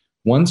point,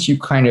 once you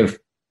kind of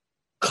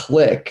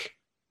click,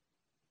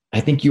 I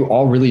think you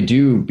all really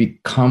do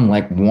become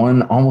like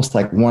almost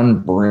like one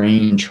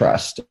brain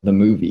trust of the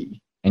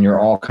movie. And you're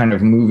all kind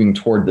of moving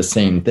toward the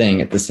same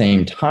thing at the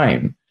same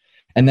time.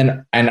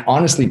 And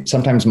honestly,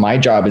 sometimes my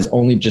job is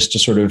only just to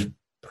sort of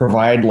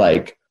provide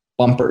like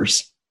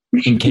bumpers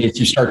in case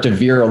you start to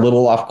veer a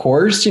little off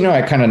course.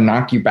 I kind of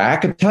knock you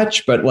back a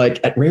touch, but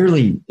like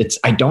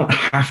I don't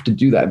have to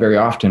do that very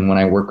often when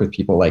I work with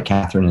people like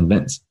Kathryn and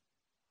Vince.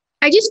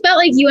 I just felt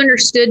like you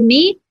understood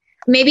me,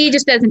 maybe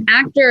just as an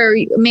actor,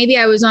 or maybe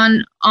I was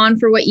on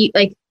for what you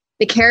like,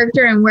 the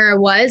character and where I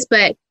was,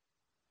 but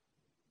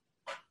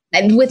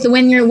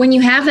when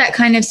you have that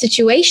kind of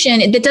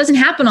situation, that doesn't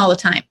happen all the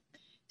time.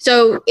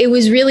 So it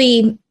was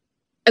really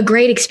a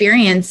great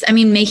experience. I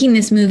mean, making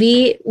this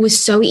movie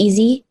was so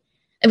easy.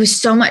 It was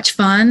so much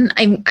fun.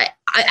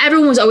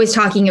 Everyone was always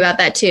talking about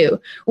that too.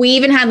 We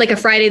even had like a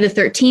Friday the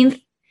 13th.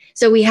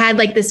 So we had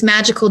like this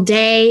magical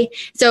day.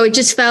 So it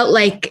just felt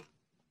like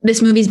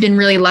this movie's been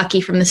really lucky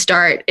from the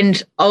start,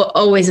 and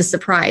always a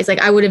surprise. Like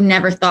I would have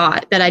never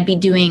thought that I'd be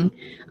doing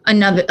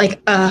another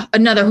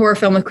horror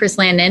film with Chris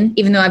Landon,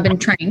 even though I've been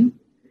trying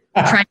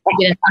to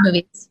get into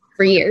movies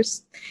for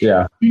years.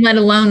 Yeah. Let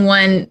alone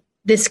one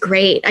this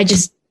great.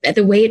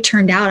 The way it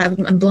turned out,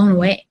 I'm blown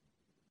away.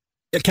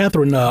 Yeah,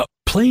 Kathryn,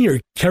 playing your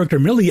character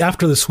Millie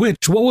after the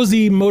switch, what was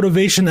the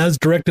motivation as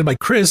directed by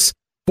Chris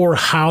for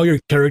how your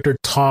character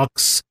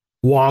talks,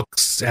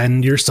 walks,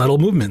 and your subtle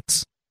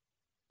movements?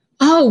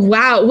 Oh,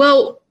 wow.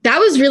 Well, that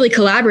was really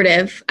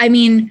collaborative. I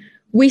mean,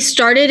 we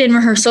started in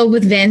rehearsal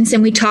with Vince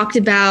and we talked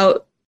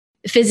about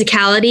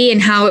physicality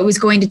and how it was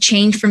going to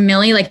change from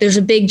Millie. Like there's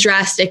a big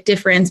drastic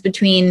difference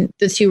between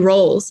the two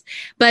roles.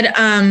 But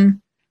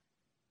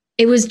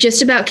it was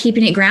just about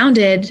keeping it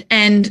grounded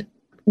and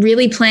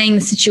really playing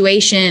the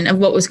situation of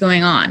what was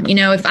going on.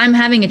 If I'm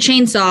having a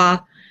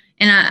chainsaw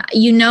and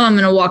I'm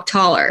going to walk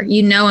taller,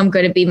 I'm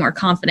going to be more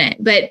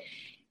confident. But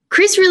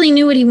Chris really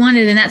knew what he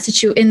wanted in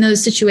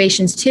those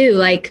situations too.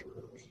 Like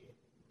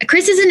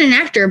Chris isn't an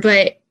actor,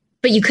 but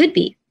you could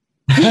be.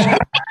 I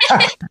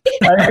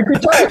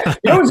could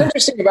tell. What's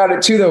interesting about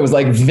it too, though, was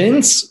like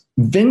Vince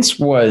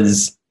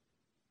was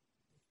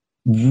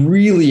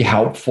really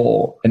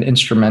helpful and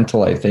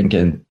instrumental, I think,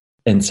 in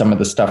some of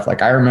the stuff.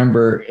 Like I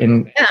remember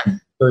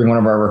during one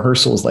of our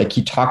rehearsals, like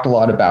he talked a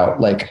lot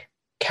about like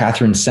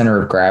Kathryn's center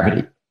of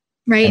gravity,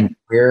 right? And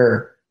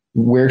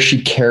where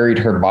she carried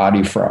her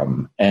body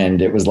from.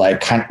 And it was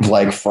like kind of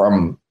like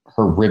from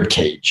her rib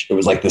cage. It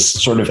was like this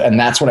sort of, and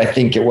that's what I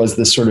think it was,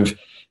 this sort of,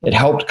 it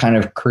helped kind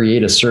of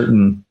create a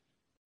certain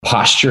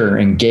posture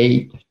and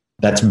gait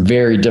that's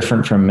very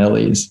different from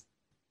Millie's.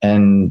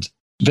 And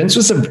Vince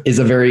is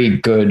a very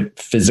good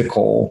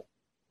physical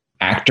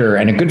actor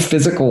and a good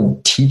physical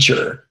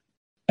teacher,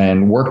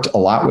 and worked a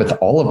lot with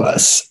all of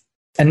us.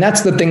 And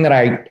that's the thing that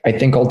I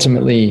think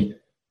ultimately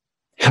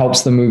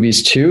helps the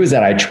movies too, is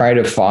that I try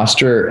to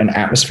foster an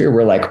atmosphere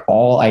where like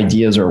all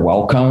ideas are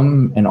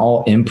welcome and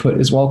all input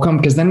is welcome,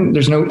 because then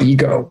there's no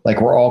ego.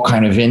 Like we're all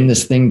kind of in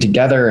this thing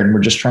together and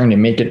we're just trying to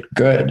make it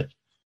good.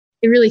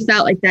 It really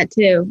felt like that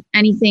too.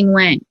 Anything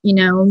went,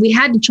 we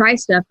had to try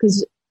stuff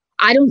because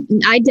I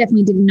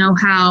definitely didn't know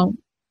how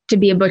to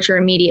be a butcher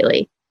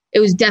immediately. It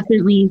was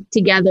definitely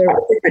together.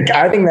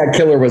 I think that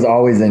killer was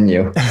always in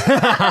you.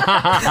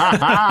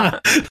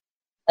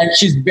 And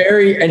she's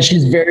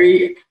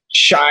very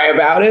shy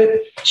about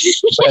it.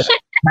 But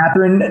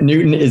Kathryn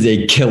Newton is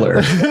a killer.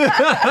 Don't tell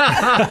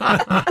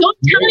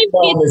me it's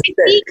a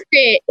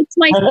secret. It's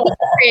my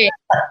secret.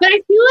 But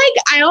I feel like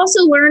I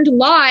also learned a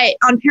lot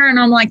on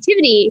Paranormal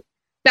Activity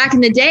back in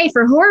the day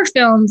for horror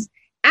films.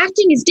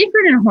 acting is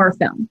different in a horror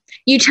film.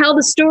 You tell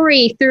the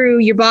story through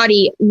your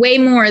body way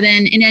more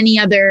than in any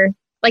other.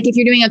 Like if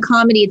you're doing a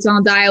comedy, it's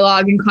all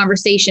dialogue and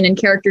conversation and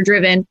character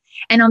driven.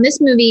 And on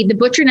this movie, the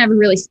butcher never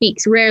really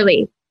speaks,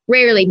 rarely,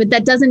 but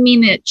that doesn't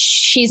mean that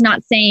she's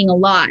not saying a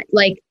lot.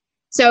 Like,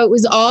 so it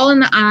was all in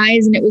the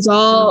eyes and it was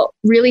all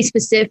really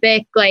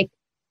specific. Like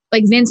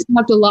Vince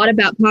talked a lot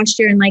about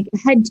posture and like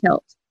head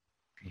tilt.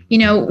 You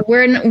know,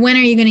 when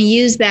are you going to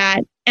use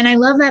that? And I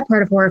love that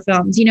part of horror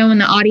films, you know, when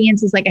the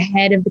audience is like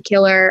ahead of the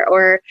killer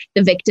or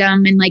the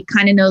victim and like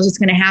kind of knows what's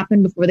going to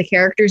happen before the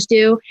characters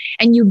do.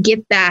 And you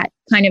get that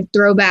kind of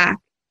throwback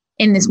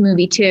in this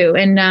movie too.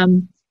 And,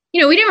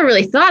 you know, we never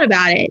really thought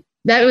about it.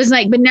 That was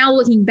like, but now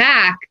looking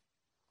back,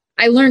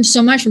 I learned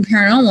so much from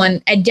Paranormal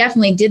and I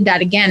definitely did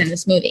that again in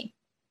this movie.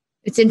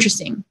 It's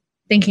interesting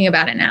thinking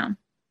about it now.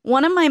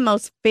 One of my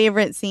most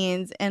favorite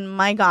scenes, and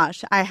my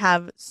gosh, I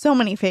have so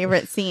many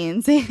favorite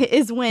scenes,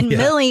 is when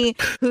Millie,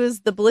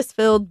 who's the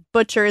Blissfield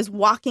butcher, is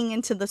walking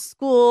into the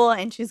school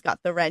and she's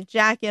got the red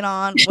jacket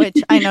on, which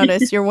I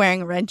noticed you're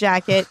wearing a red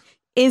jacket.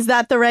 Is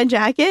that the red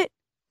jacket?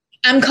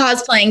 I'm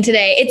cosplaying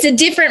today. It's a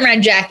different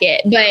red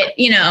jacket, but,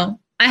 you know,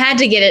 I had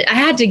to get it. I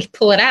had to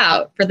pull it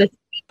out for this.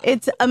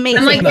 It's amazing.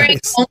 I'm like wearing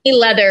only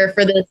leather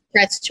for the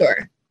press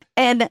tour.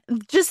 And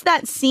just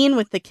that scene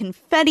with the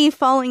confetti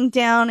falling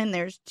down and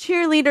there's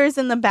cheerleaders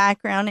in the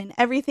background and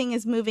everything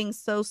is moving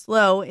so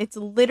slow. It's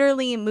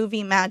literally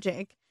movie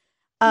magic.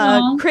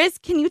 Chris,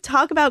 can you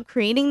talk about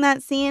creating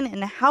that scene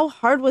and how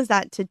hard was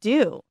that to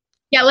do?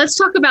 Yeah, let's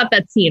talk about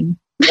that scene.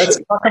 Let's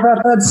talk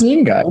about that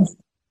scene, guys.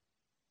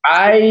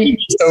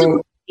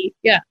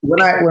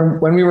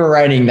 When we were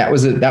writing, that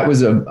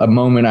was a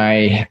moment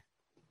I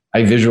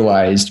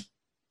visualized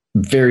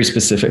very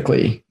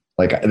specifically.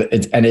 Like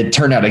it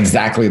turned out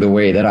exactly the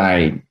way that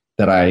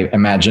I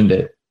imagined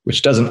it,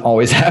 which doesn't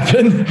always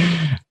happen.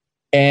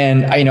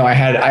 And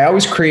I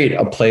always create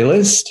a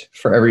playlist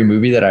for every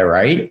movie that I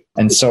write.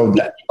 And so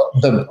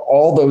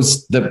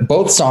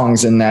both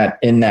songs in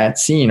that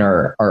scene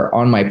are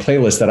on my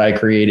playlist that I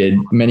created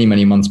many,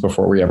 many months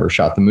before we ever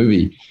shot the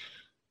movie.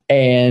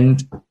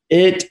 And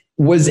it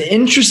was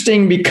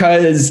interesting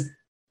because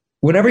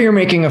whenever you're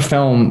making a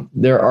film,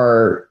 there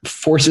are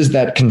forces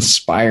that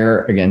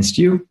conspire against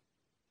you.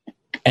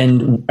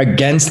 And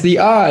against the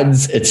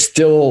odds, it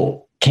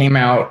still came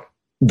out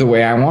the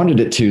way I wanted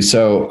it to.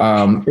 So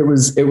it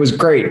was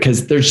great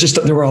because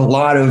there were a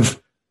lot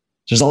of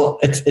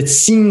it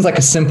seems like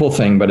a simple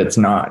thing, but it's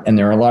not. And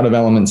there are a lot of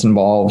elements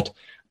involved.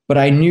 But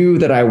I knew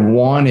that I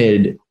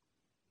wanted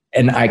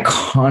an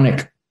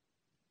iconic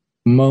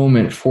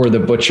moment for the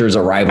butcher's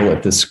arrival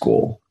at this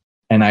school.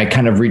 And I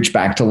kind of reached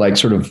back to like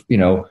sort of, you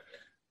know,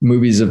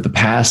 movies of the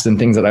past and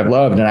things that I've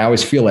loved. And I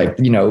always feel like,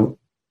 you know,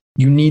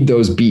 you need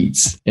those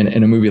beats in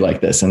a movie like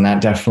this. And that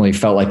definitely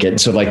felt like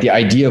it. So like the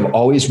idea of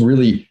always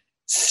really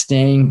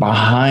staying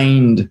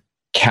behind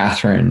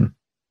Kathryn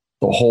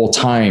the whole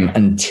time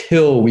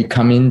until we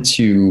come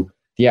into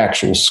the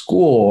actual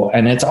school.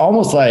 And it's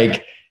almost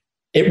like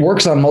it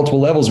works on multiple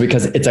levels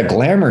because it's a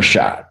glamour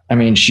shot. I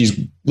mean,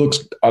 looks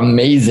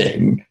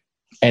amazing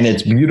and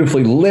it's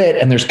beautifully lit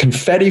and there's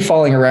confetti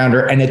falling around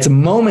her. And it's a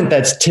moment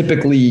that's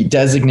typically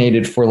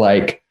designated for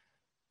like,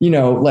 you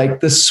know,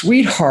 like the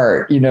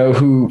sweetheart, you know,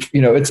 who,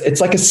 you know,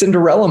 it's like a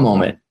Cinderella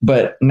moment,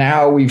 but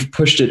now we've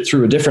pushed it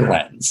through a different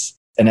lens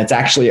and it's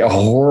actually a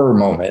horror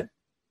moment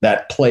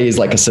that plays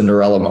like a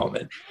Cinderella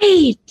moment.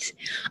 Right.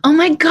 Oh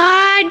my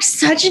God,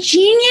 such a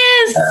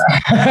genius.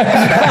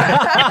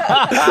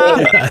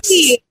 Yes.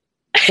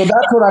 So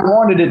that's what I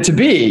wanted it to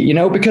be, you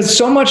know, because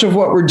so much of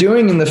what we're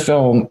doing in the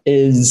film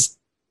is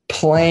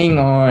playing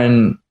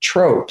on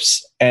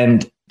tropes.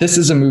 And this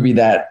is a movie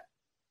that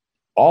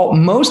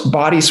most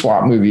body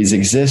swap movies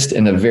exist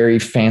in a very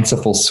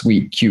fanciful,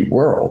 sweet, cute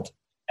world.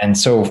 And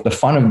so the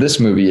fun of this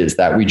movie is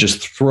that we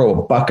just throw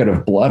a bucket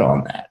of blood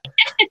on that.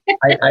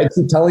 I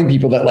keep telling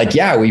people that like,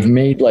 yeah, we've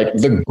made like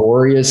the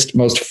goriest,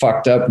 most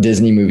fucked up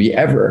Disney movie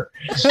ever.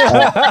 Yes,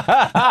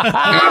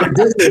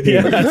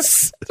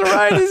 that's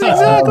right. Is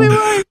exactly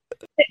right.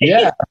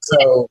 Yeah.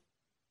 So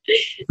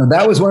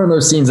that was one of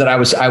those scenes that I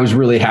was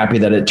really happy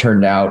that it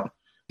turned out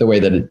the way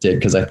that it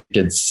did. Cause I think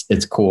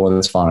it's cool and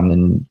it's fun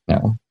and, you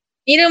know.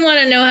 You don't want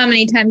to know how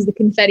many times the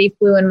confetti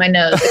flew in my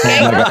nose.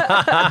 Okay?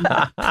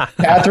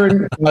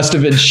 Kathryn must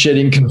have been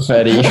shitting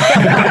confetti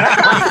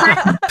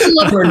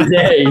for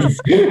days.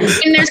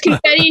 And there's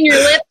confetti in your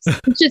lips.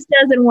 It just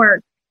doesn't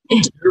work.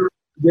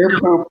 Your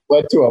poop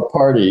went to a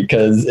party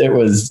because it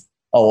was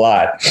a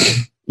lot.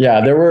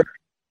 Yeah, there were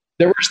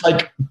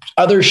like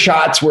other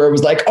shots where it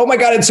was like, oh my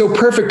God, it's so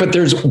perfect. But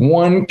there's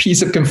one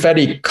piece of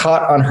confetti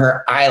caught on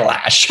her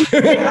eyelash.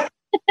 You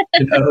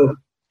know?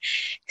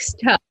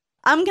 Stop.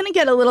 I'm going to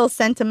get a little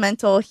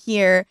sentimental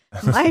here.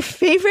 My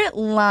favorite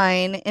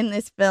line in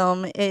this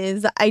film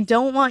is, I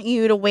don't want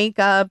you to wake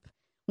up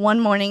one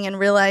morning and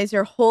realize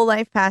your whole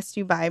life passed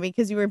you by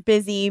because you were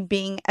busy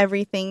being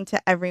everything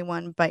to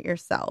everyone but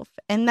yourself.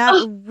 And that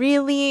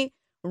really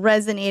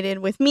resonated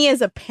with me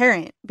as a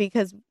parent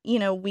because, you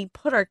know, we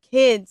put our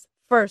kids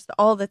first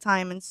all the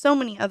time and so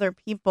many other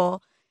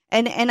people.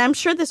 And I'm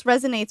sure this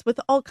resonates with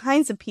all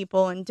kinds of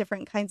people in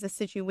different kinds of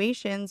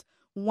situations.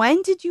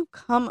 When did you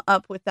come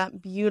up with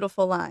that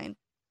beautiful line?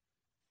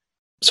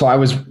 So I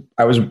was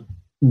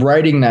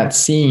writing that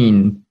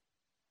scene,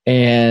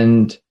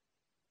 and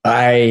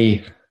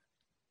there's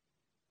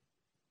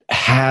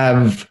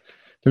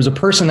a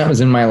person that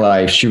was in my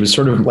life. She was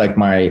sort of like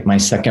my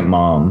second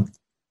mom,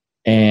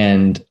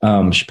 and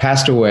she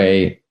passed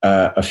away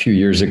a few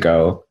years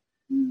ago,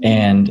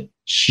 and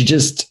she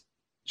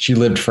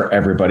lived for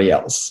everybody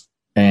else.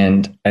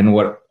 And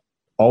what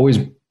always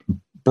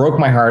broke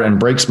my heart and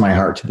breaks my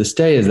heart to this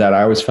day is that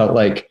I always felt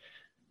like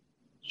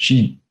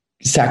she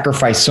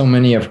sacrificed so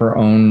many of her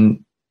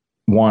own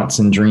wants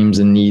and dreams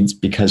and needs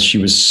because she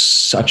was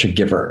such a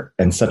giver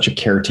and such a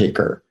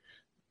caretaker.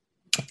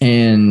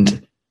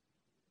 And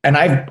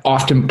I've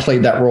often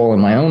played that role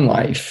in my own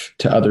life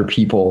to other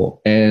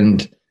people.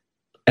 And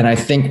I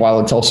think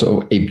while it's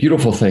also a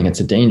beautiful thing, it's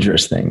a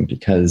dangerous thing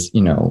because,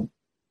 you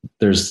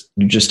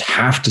just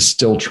have to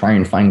still try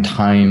and find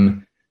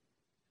time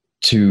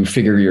to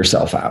figure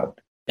yourself out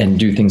and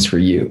do things for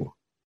you.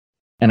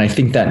 And I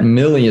think that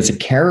Millie as a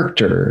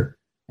character,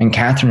 and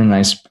Kathryn and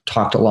I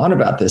talked a lot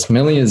about this.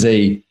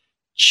 Millie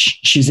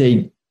she's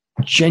a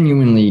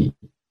genuinely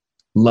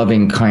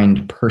loving,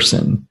 kind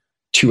person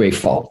to a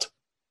fault.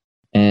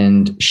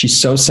 And she's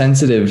so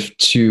sensitive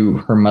to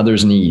her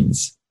mother's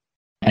needs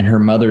and her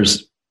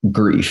mother's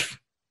grief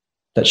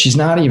that she's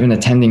not even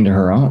attending to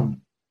her own.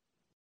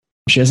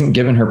 She hasn't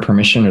given her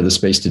permission or the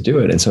space to do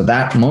it. And so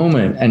that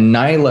moment, and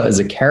Nyla as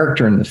a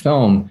character in the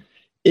film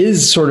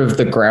is sort of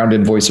the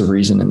grounded voice of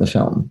reason in the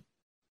film.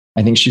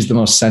 I think she's the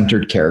most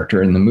centered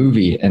character in the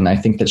movie. And I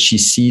think that she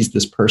sees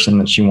this person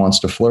that she wants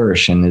to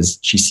flourish and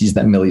she sees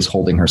that Millie's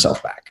holding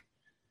herself back.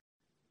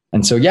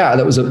 And so, yeah,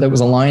 that was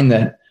a line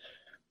that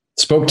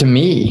spoke to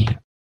me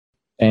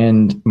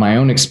and my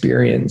own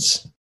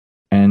experience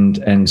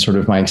and sort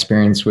of my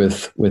experience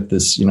with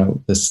this,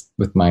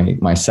 with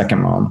my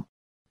second mom.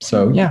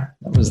 So yeah,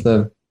 that was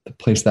the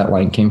place that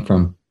line came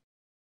from.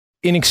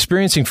 In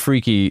Experiencing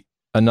Freaky,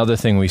 another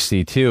thing we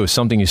see too,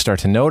 something you start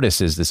to notice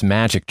is this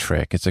magic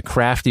trick. It's a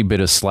crafty bit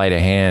of sleight of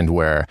hand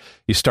where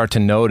you start to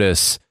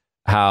notice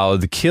how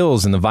the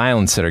kills and the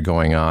violence that are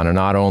going on are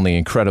not only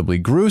incredibly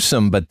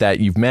gruesome, but that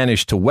you've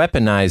managed to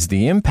weaponize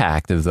the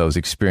impact of those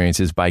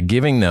experiences by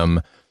giving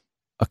them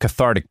a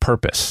cathartic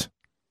purpose.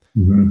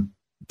 Mm-hmm.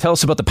 Tell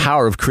us about the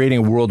power of creating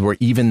a world where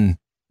even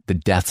the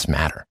deaths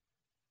matter.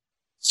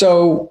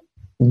 So,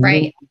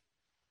 right.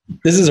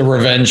 This is a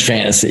revenge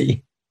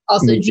fantasy.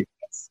 Also,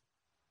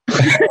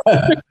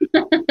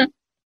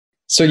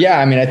 so yeah,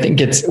 I mean, I think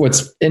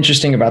what's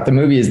interesting about the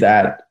movie is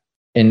that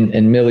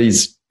in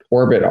Millie's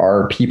orbit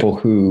are people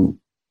who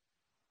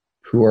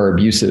are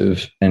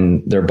abusive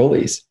and they're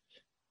bullies,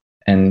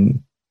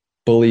 and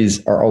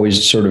bullies are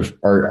always sort of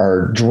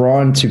are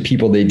drawn to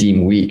people they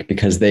deem weak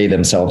because they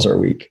themselves are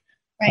weak.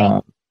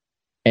 Right.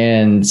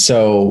 And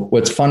so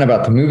what's fun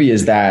about the movie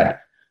is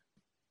that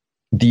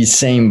these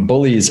same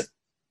bullies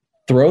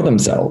throw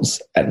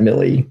themselves at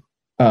Millie,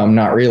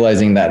 not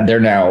realizing that they're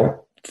now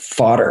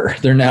fodder.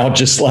 They're now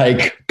just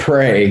like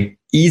prey,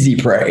 easy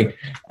prey.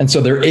 And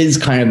so there is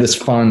kind of this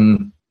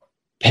fun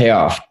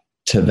payoff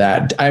to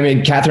that. I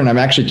mean, Kathryn, I'm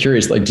actually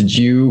curious, did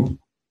you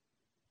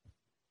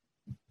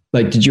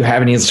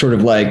have any sort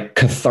of like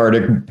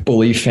cathartic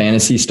bully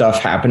fantasy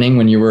stuff happening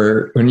when you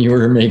were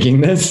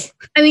making this?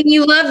 I mean,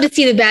 you love to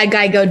see the bad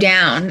guy go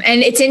down.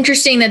 And it's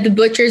interesting that the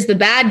butcher's the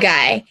bad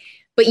guy,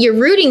 but you're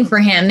rooting for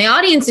him. The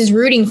audience is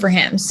rooting for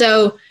him.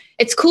 So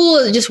it's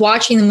cool just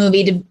watching the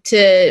movie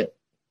to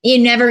you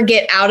never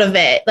get out of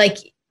it. Like,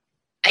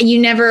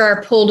 you never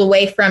are pulled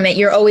away from it.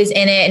 You're always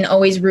in it and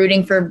always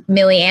rooting for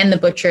Millie and the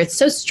butcher. It's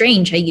so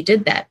strange how you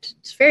did that.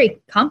 It's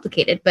very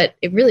complicated, but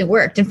it really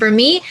worked. And for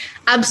me,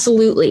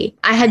 absolutely.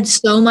 I had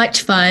so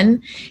much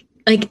fun.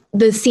 Like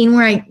the scene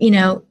where I,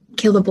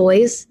 kill the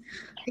boys.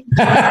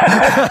 Yeah.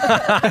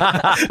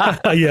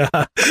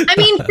 I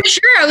mean, for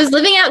sure. I was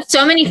living out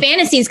so many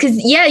fantasies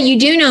because, yeah, you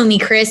do know me,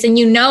 Chris, and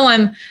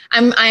I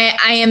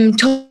am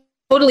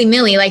totally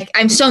Millie. Like,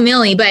 I'm so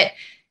Millie, but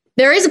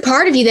there is a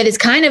part of you that is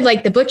kind of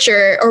like the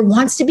butcher or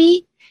wants to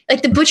be.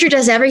 Like the butcher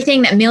does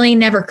everything that Millie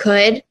never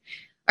could.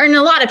 And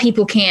a lot of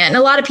people can.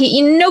 A lot of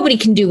people, nobody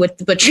can do what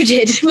the butcher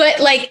did. But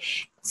like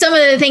some of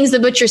the things the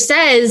butcher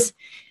says,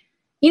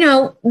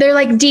 they're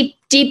like deep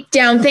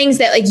down things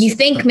that like you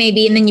think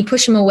maybe, and then you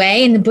push them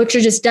away and the butcher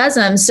just does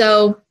them.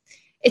 So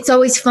it's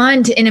always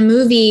fun in a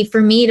movie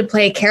for me to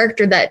play a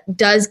character that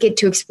does get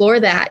to explore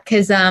that.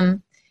 Cause,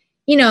 I'm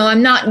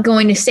not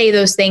going to say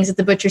those things that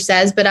the butcher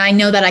says, but I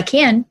know that I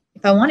can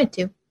if I wanted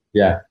to.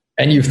 Yeah.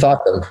 And you've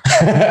thought them.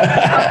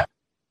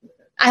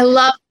 I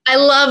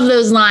love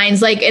those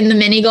lines, like in the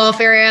mini golf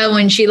area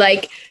when she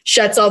like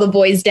shuts all the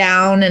boys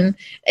down, and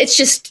it's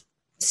just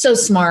so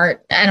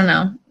smart. I don't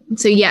know.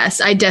 So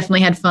yes, I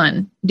definitely had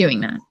fun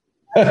doing that.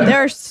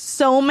 There are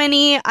so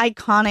many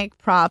iconic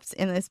props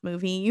in this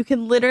movie. You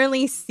can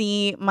literally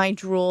see my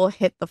drool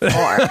hit the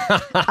floor.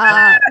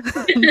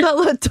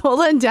 The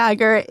Latola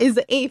dagger is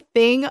a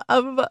thing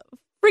of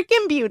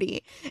freaking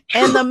beauty.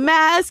 And the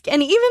mask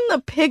and even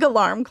the pig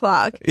alarm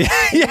clock.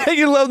 Yeah,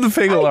 you love the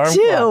pig alarm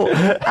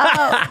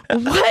clock.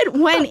 What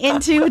went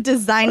into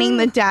designing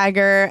the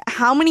dagger?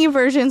 How many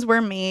versions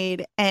were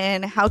made?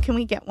 And how can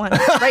we get one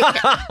right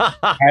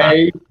now?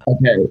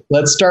 Okay,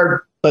 let's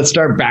start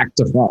back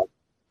to front.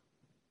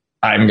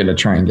 I'm going to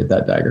try and get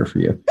that dagger for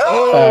you.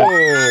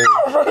 I'm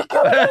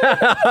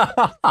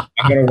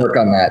going to work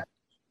on that.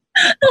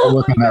 I'll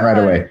work on that right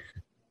away.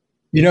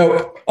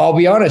 I'll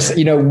be honest,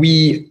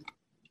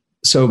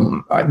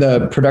 so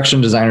the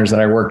production designers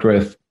that I worked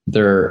with,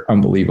 they're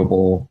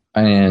unbelievable.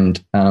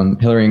 And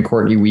Hillary and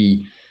Courtney,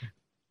 we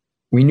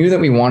knew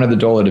that we wanted the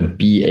doula to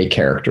be a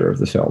character of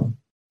the film.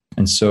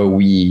 And so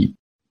we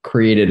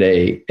created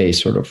a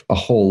sort of a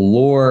whole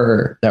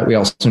lore that we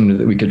also knew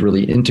that we could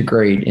really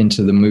integrate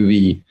into the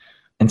movie.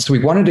 And so we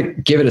wanted to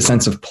give it a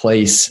sense of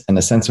place and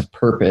a sense of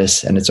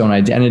purpose and its own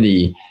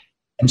identity.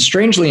 And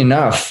strangely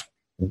enough,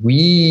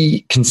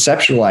 we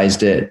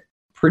conceptualized it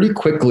pretty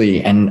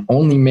quickly and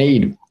only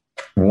made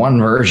one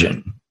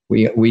version.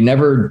 We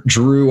never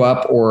drew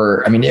up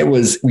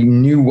we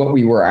knew what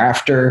we were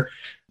after.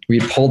 We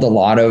pulled a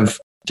lot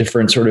of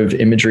different sort of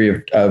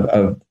imagery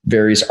of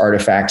various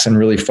artifacts and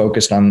really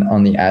focused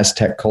on the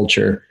Aztec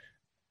culture.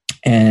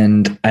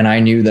 And I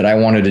knew that I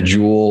wanted a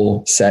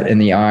jewel set in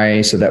the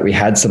eye so that we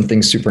had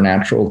something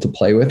supernatural to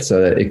play with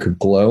so that it could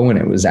glow when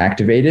it was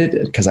activated,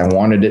 because I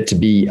wanted it to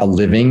be a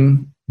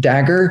living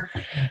dagger.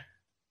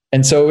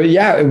 And so,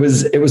 yeah, it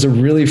was a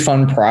really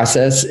fun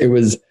process. It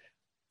was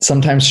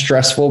sometimes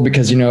stressful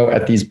because,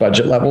 at these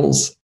budget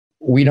levels,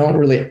 we don't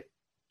really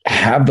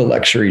have the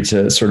luxury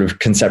to sort of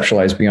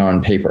conceptualize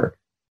beyond paper.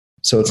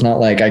 So it's not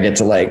like I get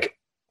to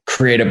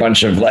create a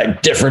bunch of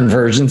different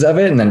versions of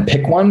it and then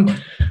pick one.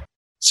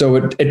 So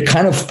it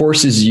kind of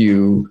forces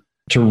you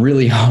to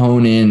really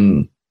hone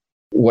in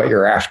what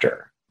you're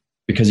after,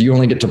 because you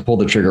only get to pull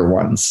the trigger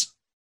once.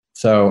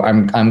 So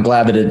I'm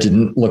glad that it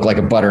didn't look like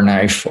a butter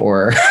knife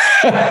or,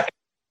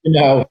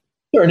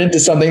 turn into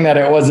something that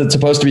it wasn't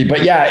supposed to be.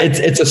 But yeah,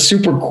 it's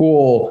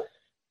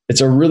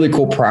a really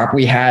cool prop.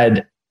 We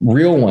had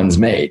real ones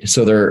made.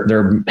 So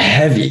they're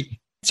heavy.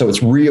 So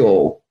it's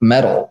real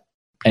metal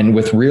and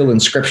with real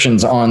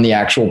inscriptions on the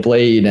actual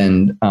blade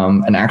and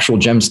an actual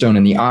gemstone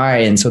in the eye.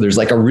 And so there's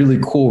a really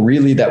cool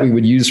relay that we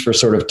would use for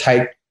sort of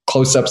tight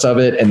close-ups of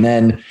it. And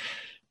then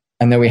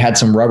we had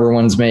some rubber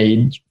ones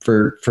made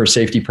for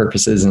safety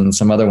purposes and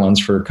some other ones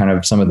for kind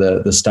of some of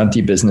the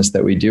stunty business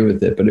that we do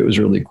with it. But it was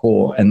really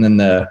cool. And then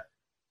the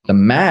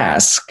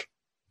mask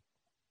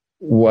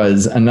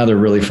was another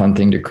really fun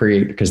thing to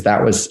create, because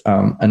that was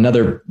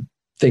another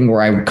thing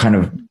where I kind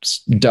of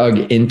dug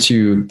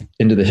into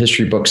the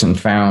history books and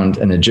found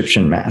an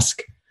Egyptian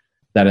mask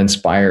that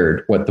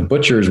inspired what the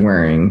butcher is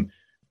wearing.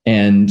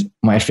 And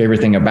my favorite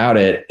thing about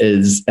it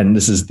is, and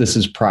this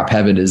is prop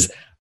heaven, is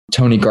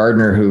Tony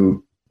Gardner,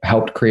 who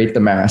helped create the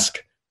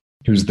mask,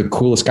 who's the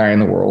coolest guy in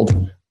the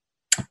world,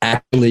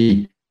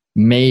 actually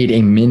made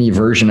a mini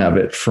version of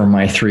it for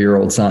my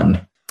 3-year-old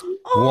son.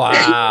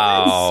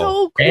 Wow.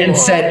 So cool. And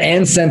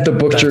sent the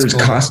butcher's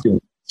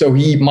costume. So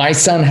my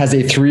son has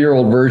a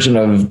 3-year-old version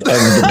of the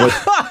butcher.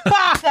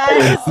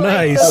 That is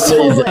nice.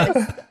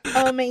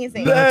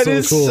 Amazing. That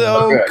is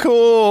so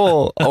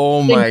cool.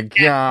 Oh my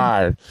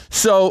God.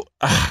 So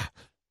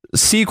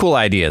sequel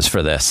ideas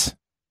for this.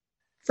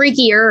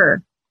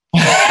 Freakier.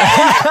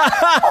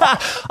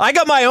 I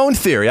got my own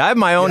theory. I have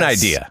my own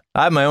idea.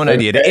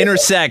 To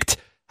intersect,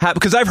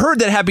 because I've heard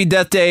that Happy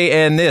Death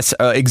Day and this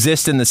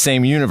exist in the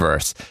same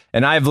universe,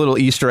 and I have little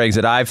Easter eggs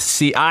that I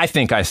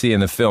think I see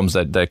in the films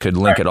that could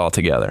link it all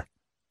together.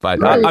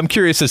 But I'm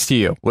curious as to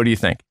you. What do you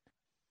think?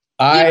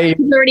 I've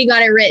already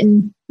got it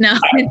written. No,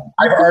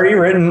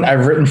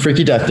 I've written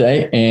Freaky Death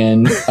Day,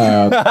 and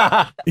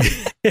I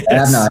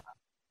have not.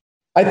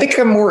 I think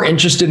I'm more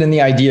interested in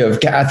the idea of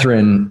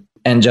Kathryn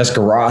and Jessica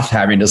Roth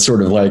having to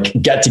sort of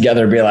get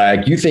together and be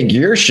like, you think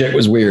your shit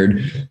was weird.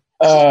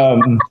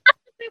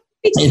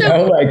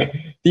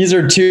 These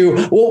are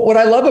two. Well, what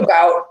I love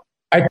about,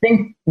 I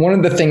think one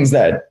of the things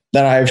that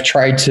I've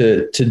tried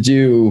to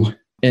do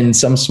in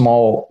some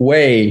small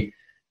way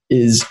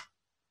is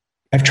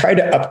I've tried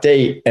to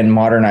update and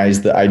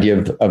modernize the idea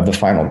of the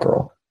final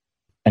girl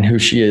and who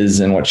she is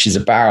and what she's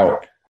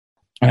about.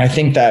 And I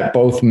think that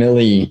both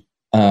Millie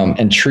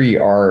and Tree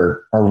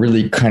are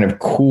really kind of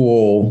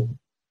cool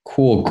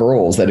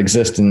girls that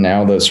exist in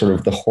now the sort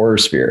of the horror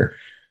sphere.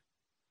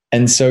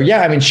 And so,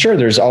 yeah, I mean, sure,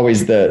 there's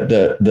always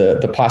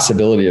the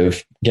possibility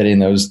of getting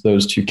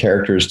those two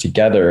characters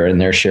together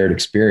and their shared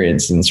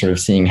experience and sort of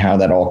seeing how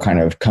that all kind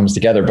of comes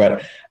together.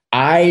 But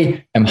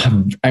I'm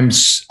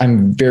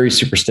very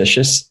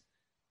superstitious,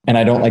 and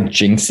I don't like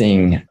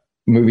jinxing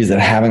movies that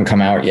haven't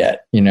come out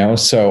yet,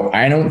 So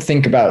I don't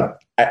think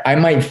about. I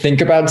might think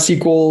about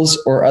sequels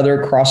or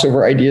other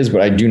crossover ideas,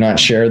 but I do not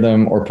share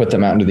them or put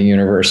them out into the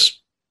universe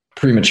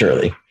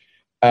prematurely,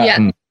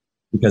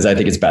 because I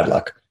think it's bad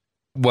luck.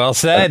 Well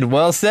said.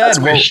 That's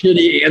my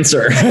shitty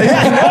answer. No,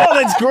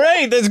 that's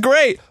great. That's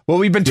great. Well,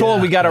 we've been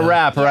told we got to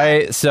wrap,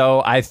 right?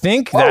 So I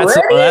think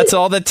that's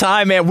all the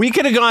time, man. We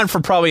could have gone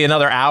for probably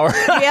another hour.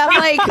 We have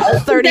like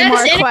 30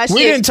 more questions.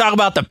 We didn't talk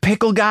about the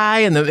pickle guy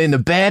in the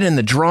bed and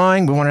the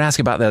drawing. We wanted to ask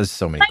about that. There's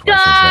so many questions.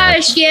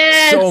 Gosh,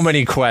 yes. So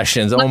many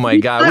questions. Oh my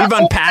God. We've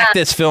unpacked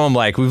this film.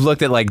 Like we've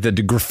looked at like the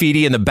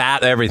graffiti in the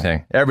bat,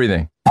 everything. I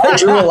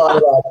drew a lot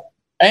of that.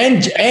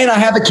 And I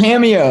have a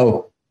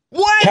cameo.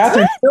 What?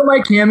 Kathryn, you know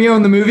my cameo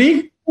in the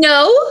movie?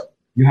 No.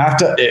 You have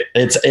to.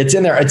 It's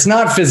in there. It's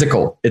not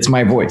physical. It's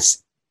my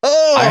voice.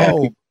 Oh.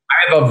 I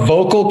have a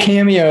vocal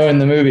cameo in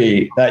the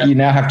movie that you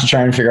now have to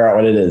try and figure out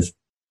what it is.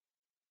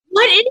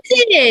 What is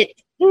it?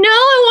 No,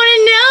 I want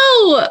to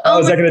know. Oh,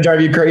 is that going to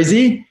drive you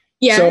crazy?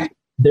 Yeah. So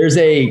there's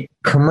a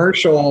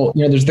commercial.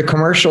 There's the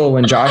commercial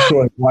when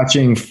Joshua is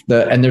watching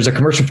and there's a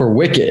commercial for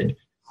Wicked.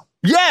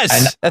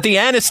 Yes, at the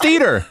Annis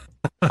Theater.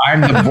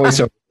 I'm the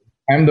voiceover.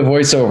 I'm the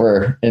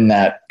voiceover in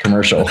that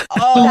commercial.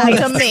 Oh, that's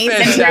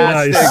amazing.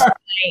 Nice.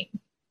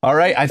 All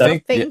right, I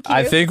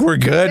think we're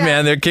good,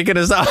 man. They're kicking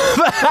us off. So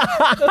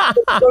sad.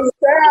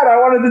 I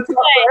wanted to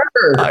talk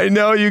forever. I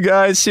know, you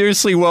guys.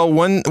 Seriously, well,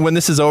 when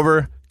this is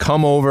over,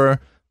 come over.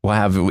 We'll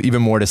have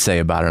even more to say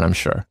about it, I'm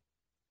sure.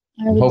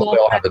 Hopefully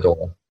I'll have the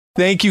door.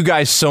 Thank you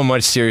guys so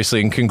much,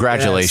 seriously, and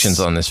congratulations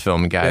on this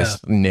film, guys.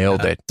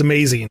 Nailed it. It's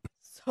amazing.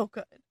 So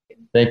good.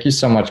 Thank you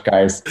so much,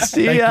 guys.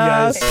 See ya. You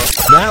guys.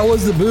 That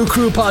was the Boo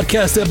Crew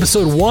Podcast,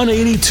 episode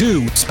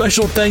 182.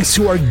 Special thanks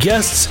to our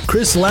guests,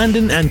 Chris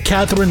Landon and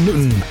Kathryn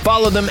Newton.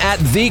 Follow them at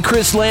The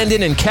Chris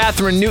Landon and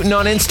Kathryn Newton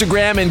on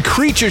Instagram, and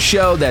Creature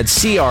Show, that's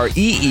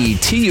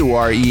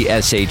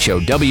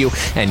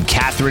CreeTureshow, and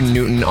Kathryn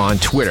Newton on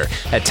Twitter.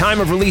 At time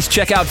of release,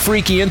 check out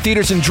Freaky in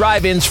theaters and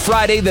drive-ins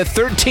Friday the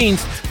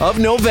 13th of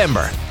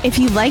November. If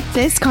you like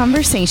this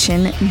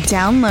conversation,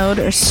 download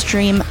or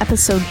stream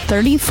episode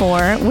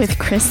 34 with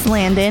Chris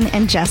Landon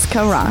and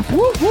Jessica Roth.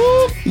 Whoop,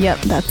 whoop. Yep,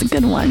 that's a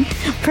good one.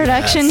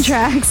 Production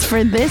tracks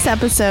for this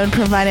episode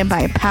provided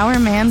by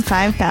Powerman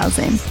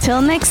 5000.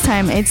 Till next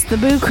time, it's the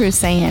Boo Crew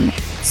saying,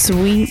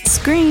 sweet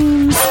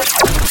screams.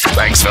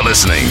 Thanks for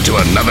listening to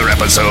another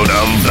episode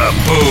of the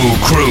Boo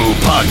Crew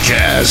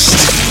Podcast.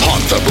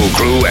 Haunt the Boo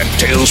Crew at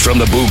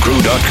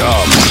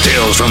talesfromthebooCrew.com.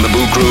 Tales from the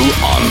Boo Crew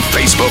on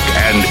Facebook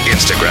and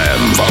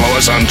Instagram. Follow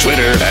us on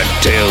Twitter at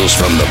Tales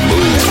from the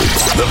Boo.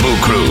 The Boo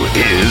Crew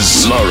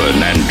is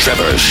Lauren and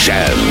Trevor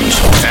Shand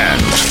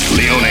and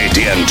Leone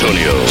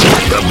D'Antonio.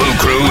 The Boo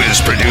Crew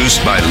is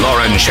produced by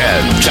Lauren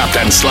Shand, chopped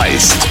and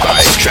sliced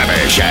by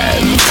Trevor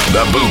Shand.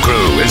 The Boo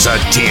Crew is a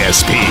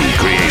TSP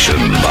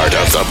creation, part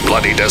of the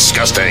Bloody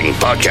Disgusting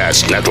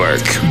Podcast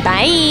Network.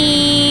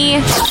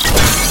 Bye.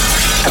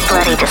 The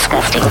Bloody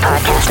Disgusting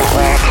Podcast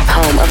Network,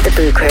 home of the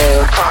Boo Crew.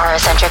 For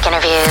horror-centric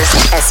interviews,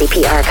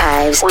 SCP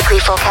archives, weekly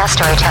full cast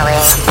storytelling,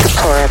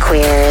 horror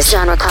queers,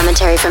 genre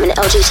commentary from an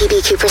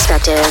LGBTQ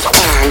perspective,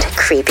 and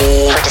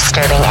creepy. For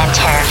disturbing and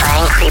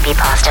terrifying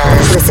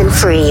creepypastas. Listen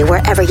free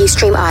wherever you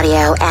stream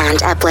audio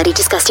and at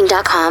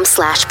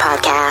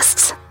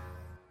bloodydisgusting.com/podcasts.